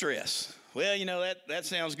 Too much stress. Well, you know, that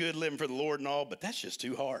sounds good, living for the Lord and all, but that's just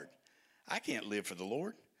too hard. I can't live for the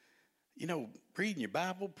Lord. You know, reading your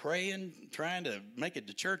Bible, praying, trying to make it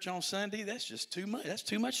to church on Sunday, that's just too much. That's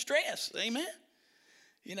too much stress. Amen?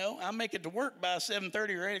 You know, I make it to work by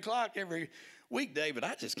 7:30 or 8 o'clock every weekday, but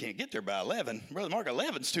I just can't get there by 11. Brother Mark,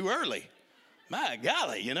 11's too early. My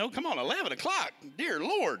golly, you know, come on, 11 o'clock. Dear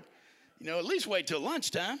Lord. You know, at least wait till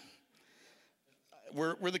lunchtime.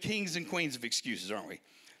 We're the kings and queens of excuses, aren't we?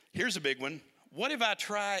 Here's a big one. What if I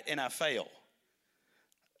try and I fail?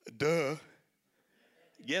 Duh.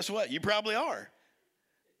 Guess what? You probably are.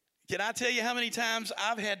 Can I tell you how many times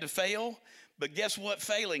I've had to fail? But guess what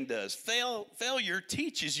failing does? Failure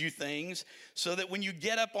teaches you things so that when you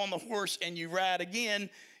get up on the horse and you ride again,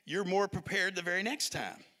 you're more prepared the very next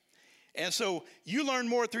time. And so you learn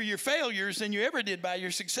more through your failures than you ever did by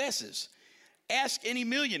your successes. Ask any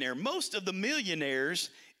millionaire. Most of the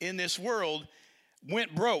millionaires in this world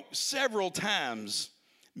went broke several times.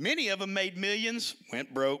 Many of them made millions,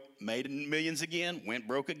 went broke, made millions again, went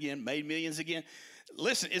broke again, made millions again.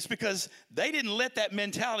 Listen, it's because they didn't let that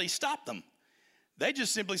mentality stop them. They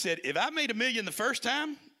just simply said, if I made $1 million the first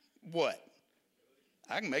time, what?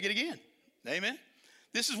 I can make it again. Amen?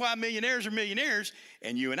 This is why millionaires are millionaires,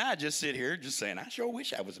 and you and I just sit here just saying, I sure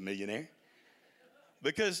wish I was a millionaire.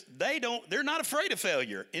 Because they're not afraid of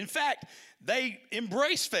failure. In fact, they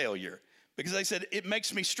embrace failure because they said, it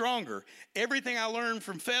makes me stronger. Everything I learned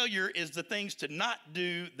from failure is the things to not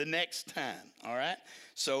do the next time, all right?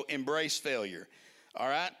 So embrace failure, all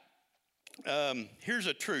right? Here's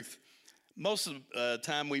a truth. Most of the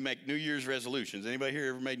time we make New Year's resolutions. Anybody here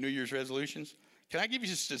ever made New Year's resolutions? Can I give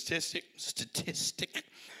you a statistic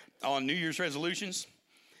on New Year's resolutions?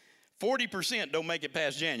 40% don't make it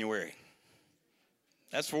past January.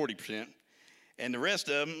 That's 40%. And the rest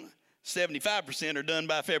of them, 75%, are done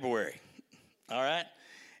by February. All right?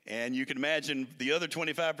 And you can imagine the other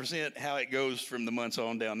 25%, how it goes from the months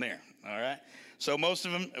on down there. All right? So most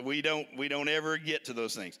of them, we don't ever get to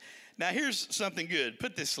those things. Now, here's something good.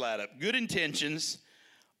 Put this slide up. Good intentions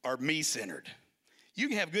are me-centered. You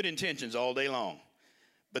can have good intentions all day long,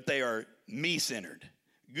 but they are me-centered.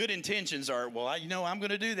 Good intentions are, well, I'm going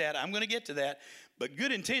to do that. I'm going to get to that. But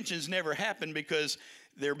good intentions never happen because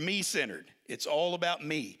they're me-centered. It's all about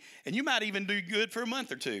me. And you might even do good for a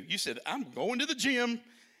month or two. You said, I'm going to the gym.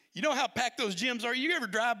 You know how packed those gyms are? You ever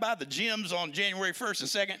drive by the gyms on January 1st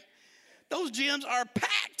and 2nd? Those gyms are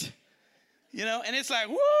packed. You know, and it's like,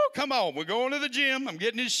 whoo, come on. We're going to the gym. I'm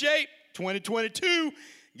getting in shape. 2022,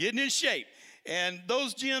 getting in shape. And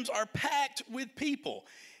those gyms are packed with people.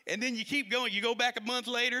 And then you keep going. You go back a month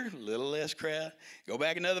later, a little less crowd. Go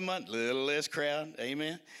back another month, a little less crowd.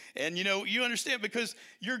 Amen. And, you understand because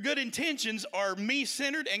your good intentions are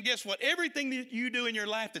me-centered. And guess what? Everything that you do in your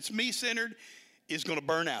life that's me-centered is going to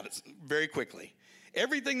burn out very quickly.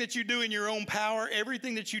 Everything that you do in your own power,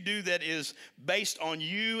 everything that you do that is based on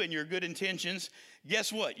you and your good intentions,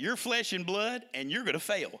 guess what? You're flesh and blood, and you're going to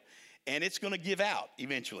fail. And it's going to give out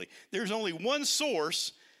eventually. There's only one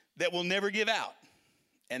source that will never give out.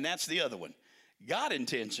 And that's the other one. God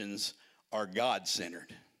intentions are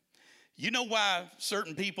God-centered. You know why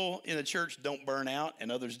certain people in the church don't burn out and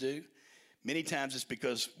others do? Many times it's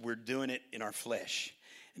because we're doing it in our flesh.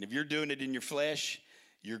 And if you're doing it in your flesh,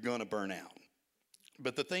 you're going to burn out.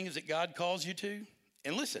 But the things that God calls you to,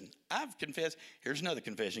 and listen, I've confessed. Here's another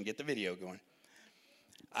confession. Get the video going.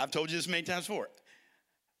 I've told you this many times before.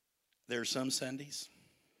 There are some Sundays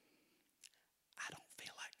I don't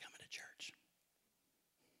feel like coming to church.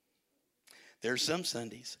 There are some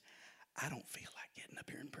Sundays I don't feel like getting up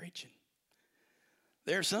here and preaching.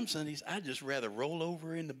 There are some Sundays I'd just rather roll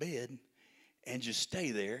over in the bed and just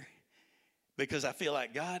stay there because I feel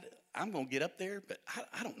like, God, I'm going to get up there, but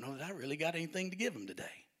I don't know that I really got anything to give them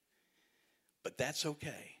today. But that's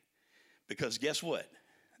okay. Because guess what?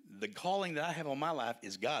 The calling that I have on my life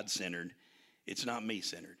is God-centered. It's not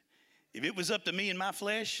me-centered. If it was up to me and my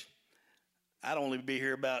flesh, I'd only be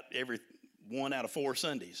here about every 1 out of 4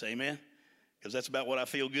 Sundays. Amen? Because that's about what I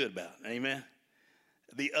feel good about. Amen?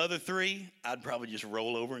 The other 3, I'd probably just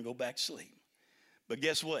roll over and go back to sleep. But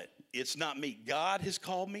guess what? It's not me. God has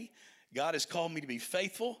called me. God has called me to be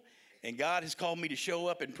faithful. And God has called me to show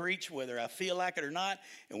up and preach whether I feel like it or not,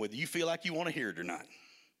 and whether you feel like you want to hear it or not.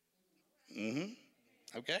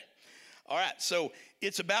 Okay? All right, so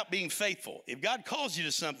it's about being faithful. If God calls you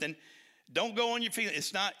to something, don't go on your feelings.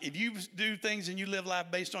 It's not, if you do things and you live life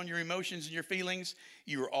based on your emotions and your feelings,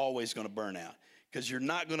 you are always going to burn out because you're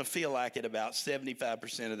not going to feel like it about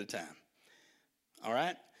 75% of the time. All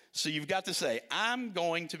right? So you've got to say, I'm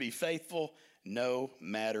going to be faithful no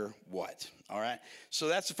matter what. All right? So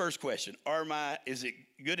that's the first question. Is it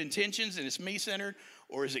good intentions and it's me-centered,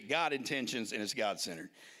 or is it God intentions and it's God-centered?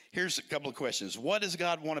 Here's a couple of questions. What does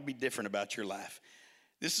God want to be different about your life?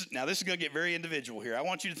 This is going to get very individual here. I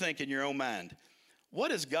want you to think in your own mind. What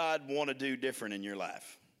does God want to do different in your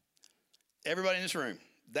life? Everybody in this room,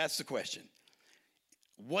 that's the question.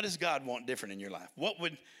 What does God want different in your life?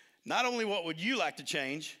 Not only what would you like to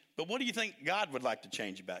change, but what do you think God would like to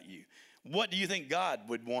change about you? What do you think God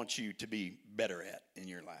would want you to be better at in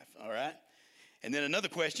your life? All right? And then another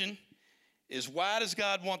question is, why does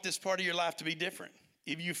God want this part of your life to be different?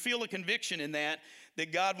 If you feel a conviction in that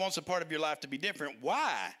God wants a part of your life to be different,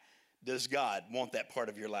 why does God want that part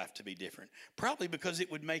of your life to be different? Probably because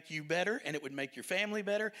it would make you better, and it would make your family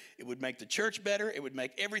better, it would make the church better, it would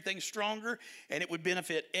make everything stronger, and it would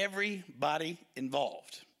benefit everybody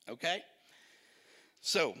involved, okay?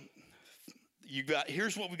 So,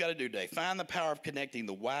 here's what we've got to do today. Find the power of connecting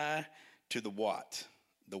the why to the what.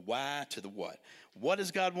 The why to the what. What does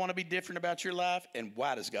God want to be different about your life, and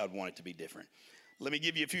why does God want it to be different? Let me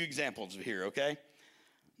give you a few examples here, okay?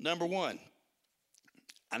 Number 1,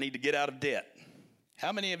 I need to get out of debt.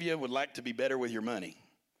 How many of you would like to be better with your money?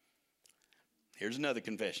 Here's another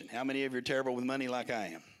confession. How many of you are terrible with money like I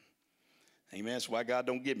am? Amen. That's why God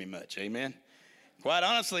don't give me much. Amen. Quite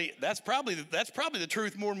honestly, that's probably the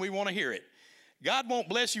truth more than we want to hear it. God won't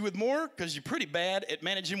bless you with more because you're pretty bad at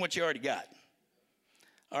managing what you already got.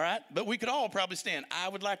 All right? But we could all probably stand. I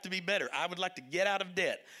would like to be better. I would like to get out of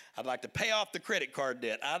debt. I'd like to pay off the credit card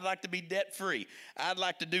debt. I'd like to be debt-free. I'd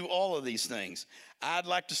like to do all of these things. I'd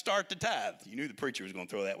like to start the tithe. You knew the preacher was going to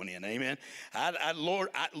throw that one in. Amen.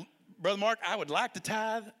 Brother Mark, I would like to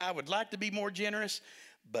tithe. I would like to be more generous,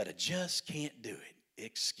 but I just can't do it.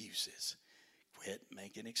 Excuses. Quit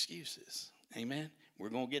making excuses. Amen. We're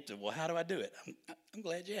going to get to, well, how do I do it? I'm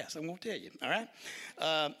glad you asked. I'm going to tell you, all right?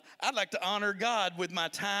 I'd like to honor God with my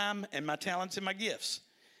time and my talents and my gifts.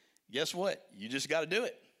 Guess what? You just got to do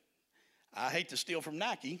it. I hate to steal from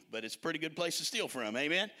Nike, but it's a pretty good place to steal from,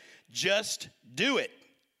 amen? Just do it.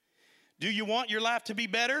 Do you want your life to be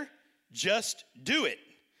better? Just do it.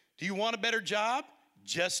 Do you want a better job?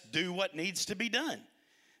 Just do what needs to be done.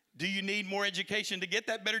 Do you need more education to get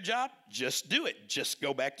that better job? Just do it. Just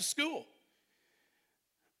go back to school.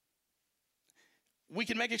 We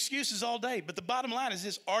can make excuses all day, but the bottom line is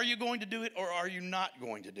this: are you going to do it or are you not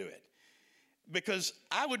going to do it? Because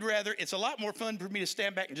I would rather, it's a lot more fun for me to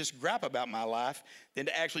stand back and just gripe about my life than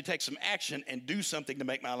to actually take some action and do something to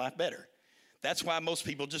make my life better. That's why most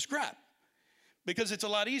people just gripe. Because it's a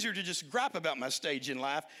lot easier to just gripe about my stage in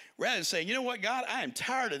life rather than saying, you know what, God, I am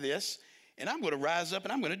tired of this, and I'm going to rise up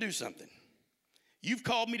and I'm going to do something. You've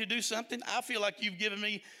called me to do something. I feel like you've given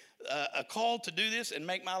me a call to do this and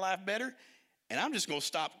make my life better. And I'm just going to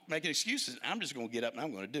stop making excuses. I'm just going to get up and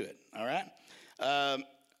I'm going to do it. All right?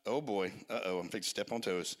 Oh, boy. Uh-oh, I'm fixing to step on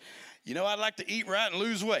toes. You know, I'd like to eat right and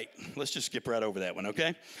lose weight. Let's just skip right over that one,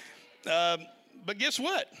 okay? But guess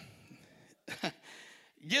what?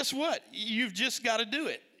 Guess what? You've just got to do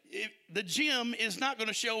it. The gym is not going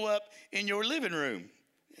to show up in your living room.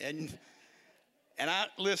 And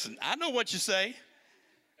listen, I know what you say.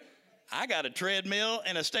 I got a treadmill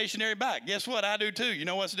and a stationary bike. Guess what? I do too. You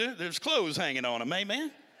know what to do? There's clothes hanging on them,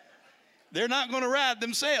 amen? They're not going to ride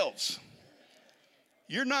themselves.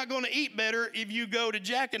 You're not going to eat better if you go to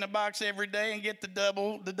Jack in the Box every day and get the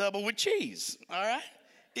double with cheese, all right?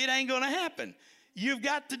 It ain't going to happen. You've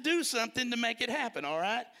got to do something to make it happen, all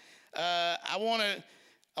right? I want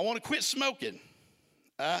to quit smoking.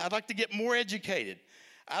 I'd like to get more educated.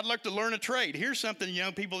 I'd like to learn a trade. Here's something,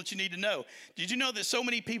 young people, that you need to know. Did you know that so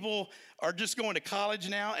many people are just going to college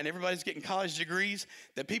now and everybody's getting college degrees,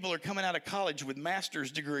 that people are coming out of college with master's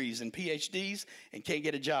degrees and PhDs and can't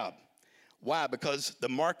get a job? Why? Because the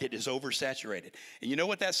market is oversaturated. And you know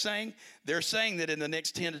what that's saying? They're saying that in the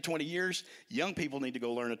next 10 to 20 years, young people need to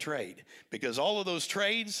go learn a trade, because all of those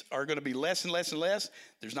trades are going to be less and less and less.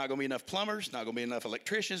 There's not going to be enough plumbers, not going to be enough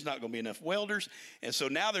electricians, not going to be enough welders. And so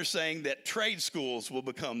now they're saying that trade schools will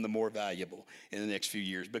become the more valuable in the next few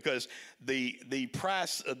years, because the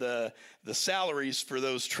price of the salaries for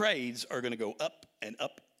those trades are going to go up and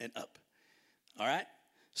up and up. All right?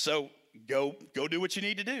 So go do what you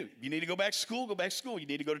need to do. You need to go back to school, go back to school. You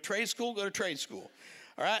need to go to trade school, go to trade school.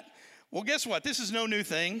 All right? Well, guess what? This is no new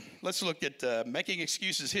thing. Let's look at Making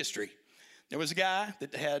Excuses history. There was a guy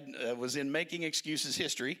that was in Making Excuses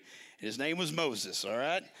history. His name was Moses, all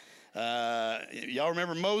right? Y'all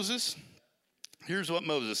remember Moses? Here's what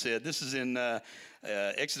Moses said. This is in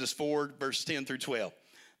Exodus 4, verses 10 through 12.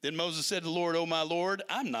 Then Moses said to the Lord, "Oh, my Lord,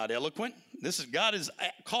 I'm not eloquent." God is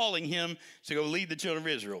calling him to go lead the children of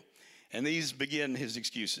Israel. And these begin his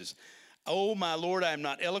excuses. "Oh, my Lord, I am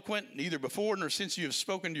not eloquent, neither before nor since you have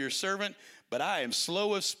spoken to your servant, but I am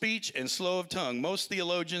slow of speech and slow of tongue." Most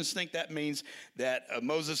theologians think that means that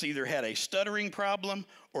Moses either had a stuttering problem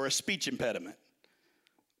or a speech impediment.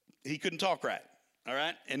 He couldn't talk right, all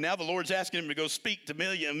right? And now the Lord's asking him to go speak to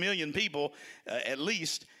a million people at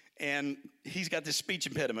least, and he's got this speech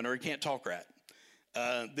impediment, or he can't talk right.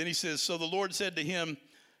 Then he says, "So the Lord said to him,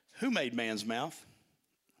 'Who made man's mouth?'"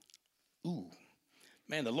 Ooh,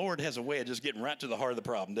 man, the Lord has a way of just getting right to the heart of the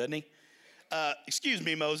problem, doesn't he? "Excuse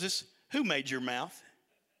me, Moses, who made your mouth?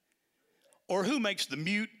 Or who makes the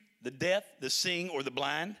mute, the deaf, the seeing, or the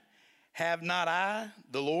blind? Have not I,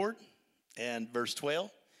 the Lord?" And verse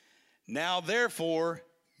 12, "Now therefore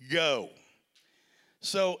go."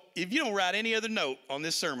 So if you don't write any other note on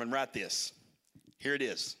this sermon, write this. Here it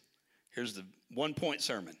is. Here's the 1-point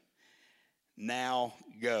sermon. Now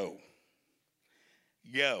go.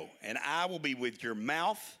 Go, and I will be with your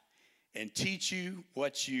mouth and teach you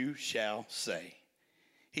what you shall say.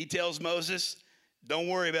 He tells Moses, don't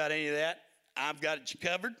worry about any of that. I've got you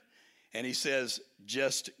covered. And he says,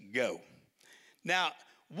 just go. Now,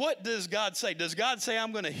 what does God say? Does God say,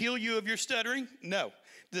 I'm going to heal you of your stuttering? No.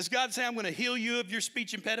 Does God say, I'm going to heal you of your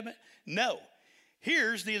speech impediment? No.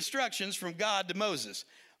 Here's the instructions from God to Moses.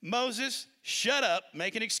 Moses, shut up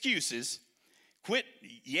making excuses. Quit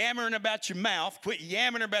yammering about your mouth. Quit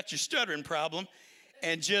yammering about your stuttering problem,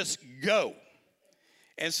 and just go.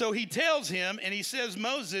 And so he tells him, and he says,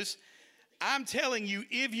 Moses, I'm telling you,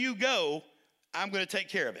 if you go, I'm going to take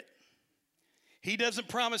care of it. He doesn't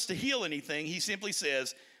promise to heal anything. He simply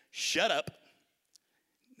says, shut up.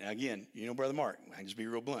 Now, again, you know, Brother Mark, I can just be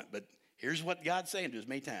real blunt, but here's what God's saying to us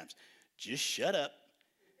many times. Just shut up,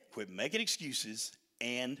 quit making excuses,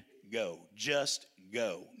 and go. Just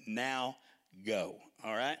go. Now, go.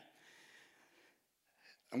 All right?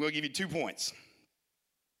 I'm going to give you 2 points.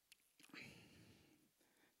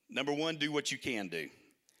 Number one, do what you can do.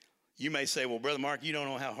 You may say, well, Brother Mark, you don't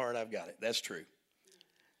know how hard I've got it. That's true.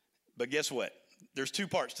 But guess what? There's 2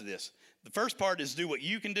 parts to this. The first part is do what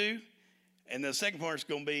you can do, and the second part is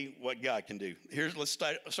going to be what God can do. Let's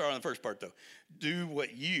start on the first part, though. Do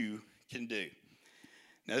what you can do.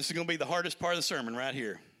 Now, this is going to be the hardest part of the sermon right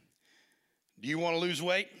here. Do you want to lose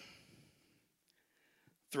weight?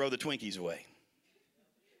 Throw the Twinkies away.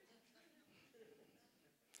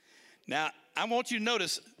 Now, I want you to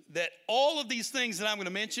notice that all of these things that I'm going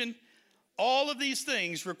to mention, all of these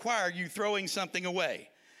things require you throwing something away.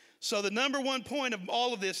 So the number one point of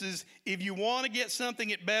all of this is if you want to get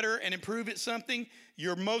something at better and improve at something,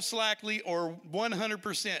 you're most likely or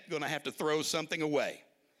 100% going to have to throw something away.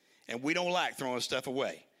 And we don't like throwing stuff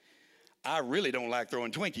away. I really don't like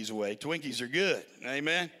throwing Twinkies away. Twinkies are good.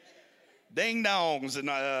 Amen. Ding dongs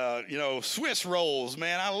and, Swiss rolls,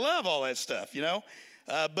 man. I love all that stuff,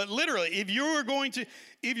 But literally, if you're going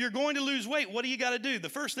to lose weight, what do you got to do? The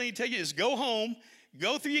first thing you tell you is go home,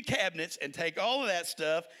 go through your cabinets, and take all of that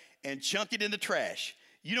stuff and chunk it in the trash.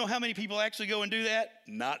 You know how many people actually go and do that?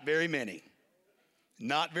 Not very many.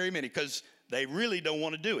 Not very many, because they really don't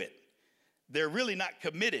want to do it. They're really not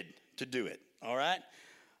committed to do it, all right?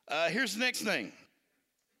 Here's the next thing.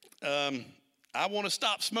 I want to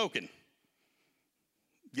stop smoking.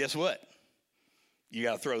 Guess what? You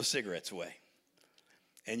got to throw the cigarettes away.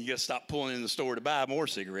 And you got to stop pulling in the store to buy more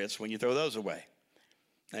cigarettes when you throw those away.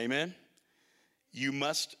 Amen? You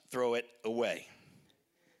must throw it away.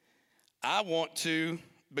 I want to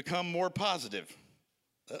become more positive.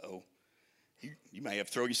 Uh-oh. You may have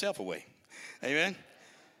to throw yourself away. Amen?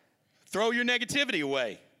 Throw your negativity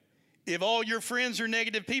away. If all your friends are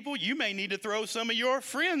negative people, you may need to throw some of your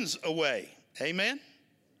friends away. Amen?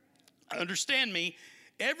 Understand me.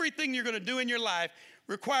 Everything you're going to do in your life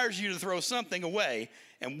requires you to throw something away,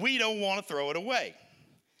 and we don't want to throw it away.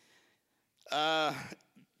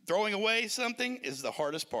 Throwing away something is the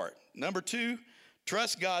hardest part. Number 2,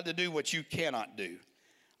 trust God to do what you cannot do.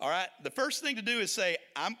 All right? The first thing to do is say,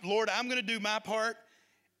 Lord, I'm going to do my part,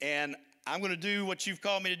 and I'm going to do what you've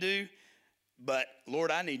called me to do, but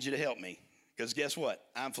Lord, I need you to help me. Because guess what?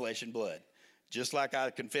 I'm flesh and blood. Just like I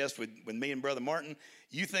confessed with me and Brother Martin,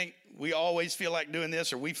 you think we always feel like doing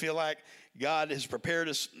this, or we feel like God has prepared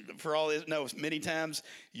us for all this? No, many times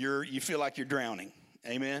you feel like you're drowning.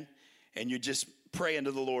 Amen? And you're just praying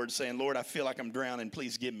to the Lord, saying, Lord, I feel like I'm drowning.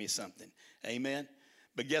 Please give me something. Amen?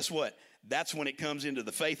 But guess what? That's when it comes into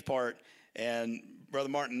the faith part. And Brother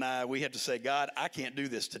Martin and I, we have to say, God, I can't do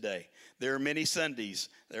this today. There are many Sundays.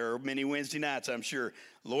 There are many Wednesday nights, I'm sure.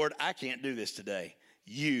 Lord, I can't do this today.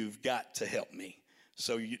 You've got to help me.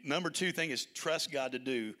 So number 2 thing is trust God to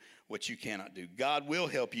do what you cannot do. God will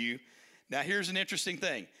help you. Now, here's an interesting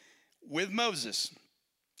thing. With Moses,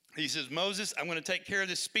 he says, Moses, I'm going to take care of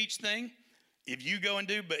this speech thing if you go and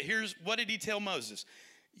do. But here's, what did he tell Moses?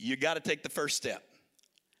 You got to take the first step.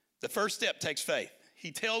 The first step takes faith.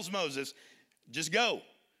 He tells Moses, just go,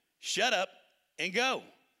 shut up, and go.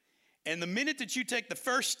 And the minute that you take the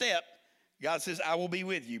first step, God says, I will be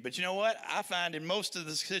with you. But you know what? I find in most of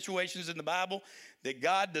the situations in the Bible that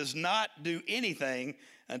God does not do anything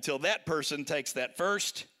until that person takes that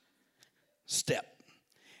first step.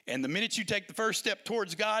 And the minute you take the first step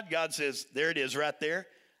towards God, God says, there it is right there.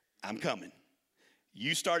 I'm coming.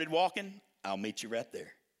 You started walking, I'll meet you right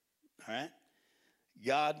there. All right?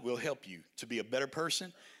 God will help you to be a better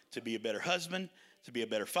person, to be a better husband, to be a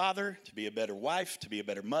better father, to be a better wife, to be a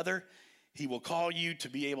better mother. He will call you to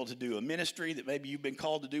be able to do a ministry that maybe you've been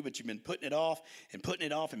called to do, but you've been putting it off and putting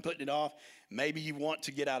it off and putting it off. Maybe you want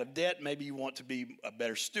to get out of debt. Maybe you want to be a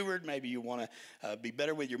better steward. Maybe you want to be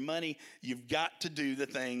better with your money. You've got to do the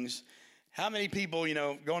things. How many people,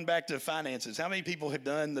 going back to finances, how many people have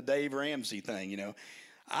done the Dave Ramsey thing,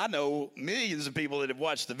 I know millions of people that have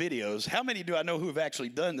watched the videos. How many do I know who have actually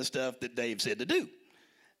done the stuff that Dave said to do?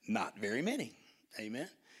 Not very many. Amen.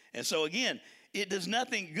 And so again, it does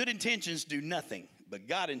nothing. Good intentions do nothing. But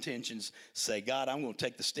God intentions say, God, I'm going to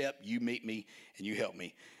take the step. You meet me and you help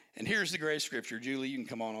me. And here's the great scripture. Julie, you can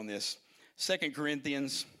come on this. 2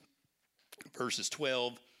 Corinthians verses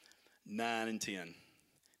 12, 9, and 10.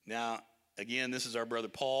 Now, again, this is our brother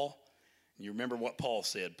Paul. You remember what Paul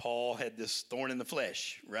said. Paul had this thorn in the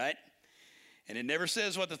flesh, right? And it never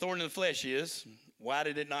says what the thorn in the flesh is. Why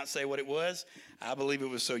did it not say what it was? I believe it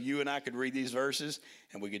was so you and I could read these verses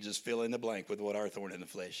and we could just fill in the blank with what our thorn in the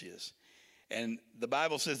flesh is. And the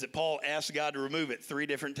Bible says that Paul asked God to remove it 3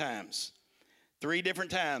 different times. 3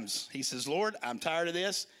 different times. He says, Lord, I'm tired of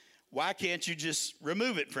this. Why can't you just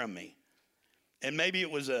remove it from me? And maybe it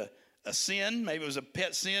was a sin, maybe it was a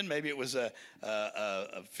pet sin, maybe it was a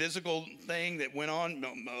physical thing that went on.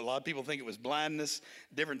 A lot of people think it was blindness,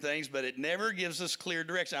 different things, but it never gives us clear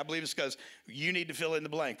direction. I believe it's because you need to fill in the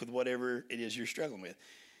blank with whatever it is you're struggling with.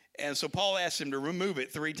 And so Paul asked him to remove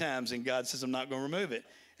it 3 times, and God says, I'm not going to remove it.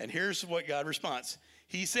 And here's what God responds.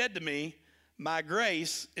 He said to me, my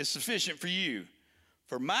grace is sufficient for you,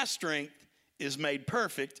 for my strength is made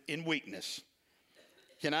perfect in weakness.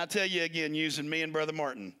 Can I tell you again, using me and Brother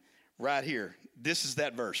Martin, right here. This is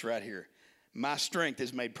that verse right here. My strength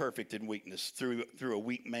is made perfect in weakness through a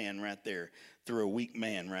weak man right there. Through a weak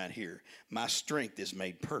man right here. My strength is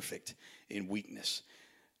made perfect in weakness.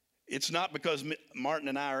 It's not because Martin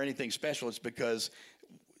and I are anything special. It's because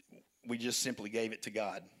we just simply gave it to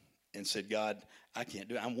God and said, God, I can't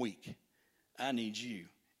do it. I'm weak. I need you.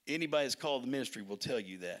 Anybody that's called the ministry will tell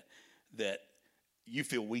you that you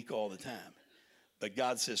feel weak all the time. But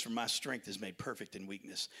God says, for my strength is made perfect in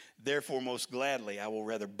weakness. Therefore, most gladly, I will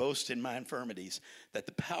rather boast in my infirmities, that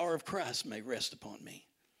the power of Christ may rest upon me.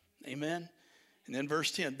 Amen? And then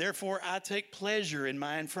verse 10, therefore I take pleasure in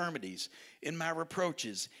my infirmities, in my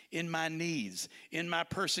reproaches, in my needs, in my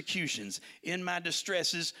persecutions, in my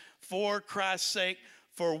distresses, for Christ's sake.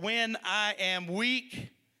 For when I am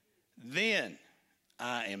weak, then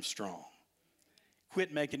I am strong.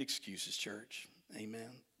 Quit making excuses, church.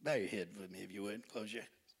 Amen. Bow your head with me if you would. Close your eyes.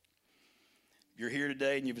 If you're here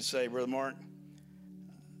today and you would say, Brother Mark,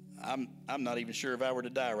 I'm not even sure if I were to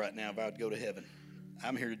die right now if I would go to heaven.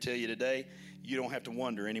 I'm here to tell you today, you don't have to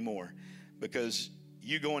wonder anymore, because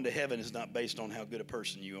you going to heaven is not based on how good a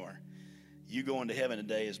person you are. You going to heaven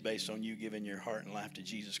today is based on you giving your heart and life to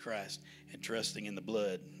Jesus Christ and trusting in the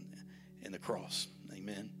blood and the cross.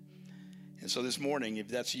 Amen. And so this morning, if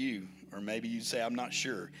that's you, or maybe you say, I'm not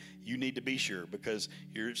sure. You need to be sure, because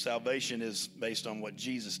your salvation is based on what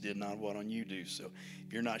Jesus did, not what on you do. So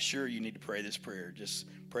if you're not sure, you need to pray this prayer. Just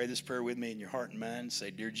pray this prayer with me in your heart and mind.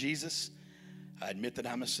 Say, Dear Jesus, I admit that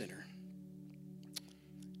I'm a sinner,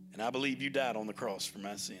 and I believe you died on the cross for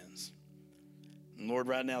my sins. And Lord,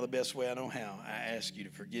 right now, the best way I know how, I ask you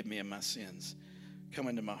to forgive me of my sins. Come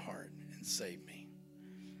into my heart and save me.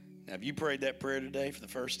 Now, if you prayed that prayer today for the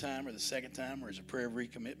first time or the second time, or as a prayer of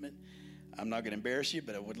recommitment, I'm not going to embarrass you,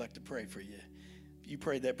 but I would like to pray for you. If you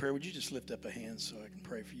prayed that prayer, would you just lift up a hand so I can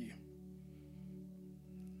pray for you?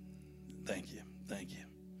 Thank you. Thank you.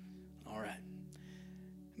 All right.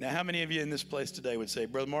 Now, how many of you in this place today would say,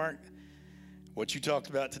 Brother Mark, what you talked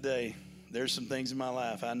about today, there's some things in my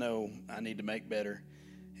life I know I need to make better,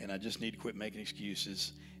 and I just need to quit making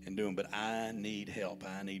excuses and doing, but I need help.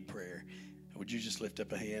 I need prayer. Would you just lift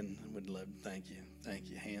up a hand? I would love to. Thank you. Thank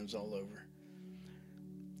you. Hands all over.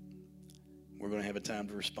 We're going to have a time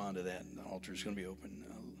to respond to that. The altar is going to be open.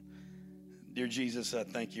 Dear Jesus, I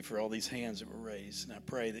thank you for all these hands that were raised, and I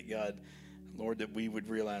pray that, God, Lord, that we would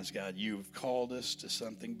realize, God, you've called us to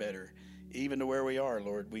something better, even to where we are,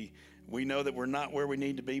 Lord. We know that we're not where we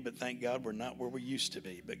need to be, but thank God we're not where we used to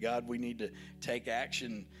be. But, God, we need to take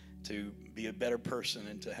action to be a better person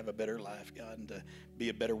and to have a better life, God, and to be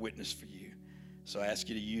a better witness for you. So I ask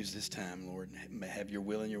you to use this time, Lord, and have your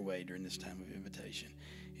will and your way during this time of invitation.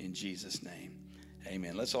 In Jesus' name,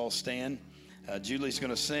 amen. Let's all stand. Julie's going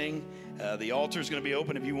to sing. The altar is going to be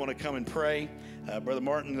open if you want to come and pray. Brother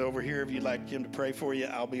Martin over here, if you'd like him to pray for you.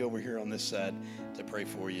 I'll be over here on this side to pray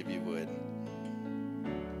for you if you would.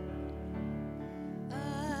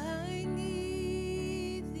 I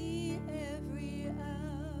need thee every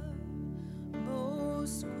hour,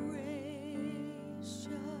 most gracious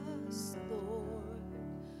Lord.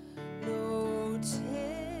 No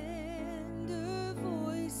tender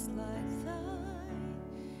voice like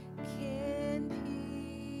thine can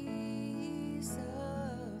peace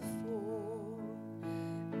afford.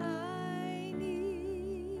 I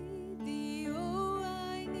need thee, oh,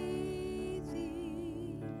 I need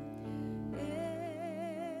thee.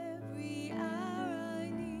 Every hour I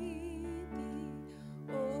need thee.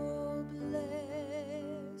 Oh,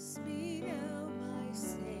 bless me now, my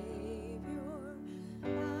Savior.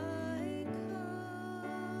 I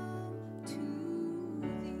come to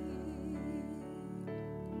thee.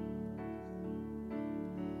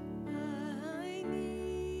 I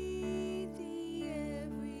need thee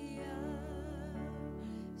every hour.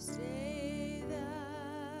 Stay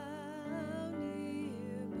thou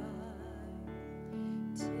nearby.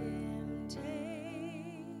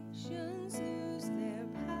 Temptations lose their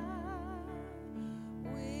power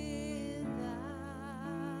when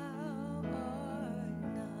thou art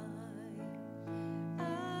nigh.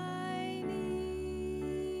 I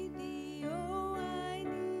need thee, oh, I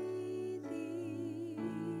need thee.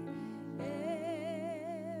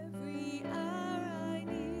 Every hour I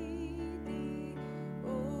need thee.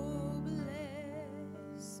 Oh,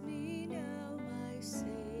 bless me now, my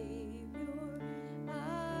Savior.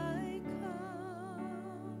 I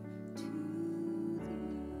come to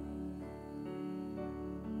thee.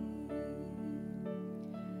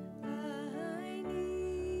 I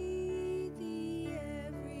need thee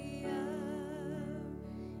every hour,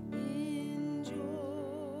 in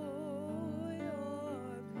joy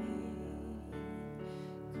or pain.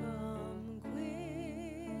 Come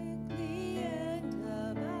quickly and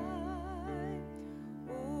abide,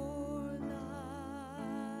 or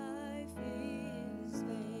life is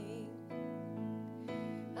vain.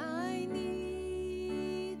 I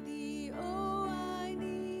need thee, oh, I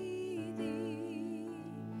need thee.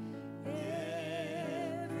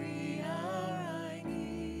 Every hour I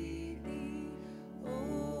need thee.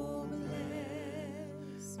 Oh,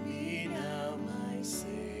 bless me now, my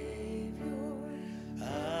Savior.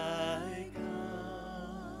 I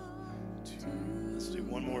come to Let's do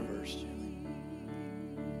one more verse, Julie.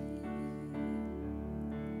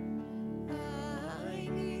 I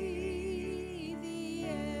need thee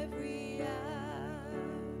every hour,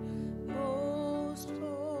 most holy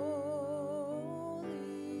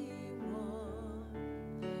one.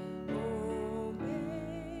 Oh,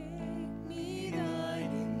 make me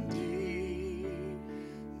thine indeed,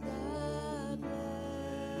 the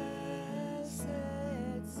blessed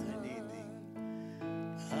Son.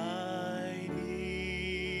 I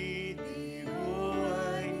need thee.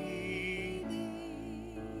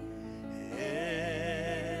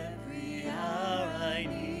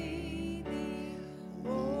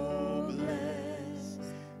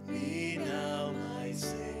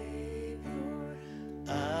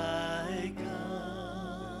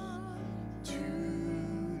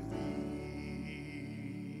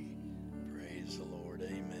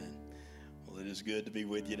 is good to be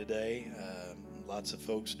with you today. Lots of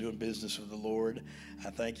folks doing business with the Lord. I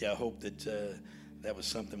thank you. I hope that that was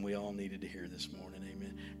something we all needed to hear this morning.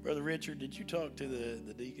 Amen. Brother Richard, did you talk to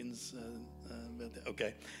the deacons about that?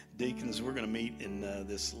 Okay. Deacons, we're going to meet in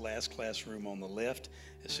this last classroom on the left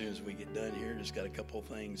as soon as we get done here. Just got a couple of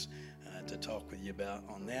things to talk with you about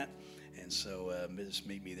on that. And so just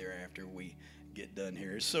meet me there after we get done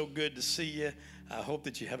here. It's so good to see you. I hope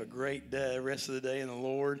that you have a great rest of the day in the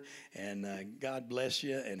Lord. And God bless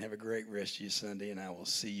you, and have a great rest of your Sunday. And I will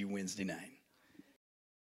see you Wednesday night.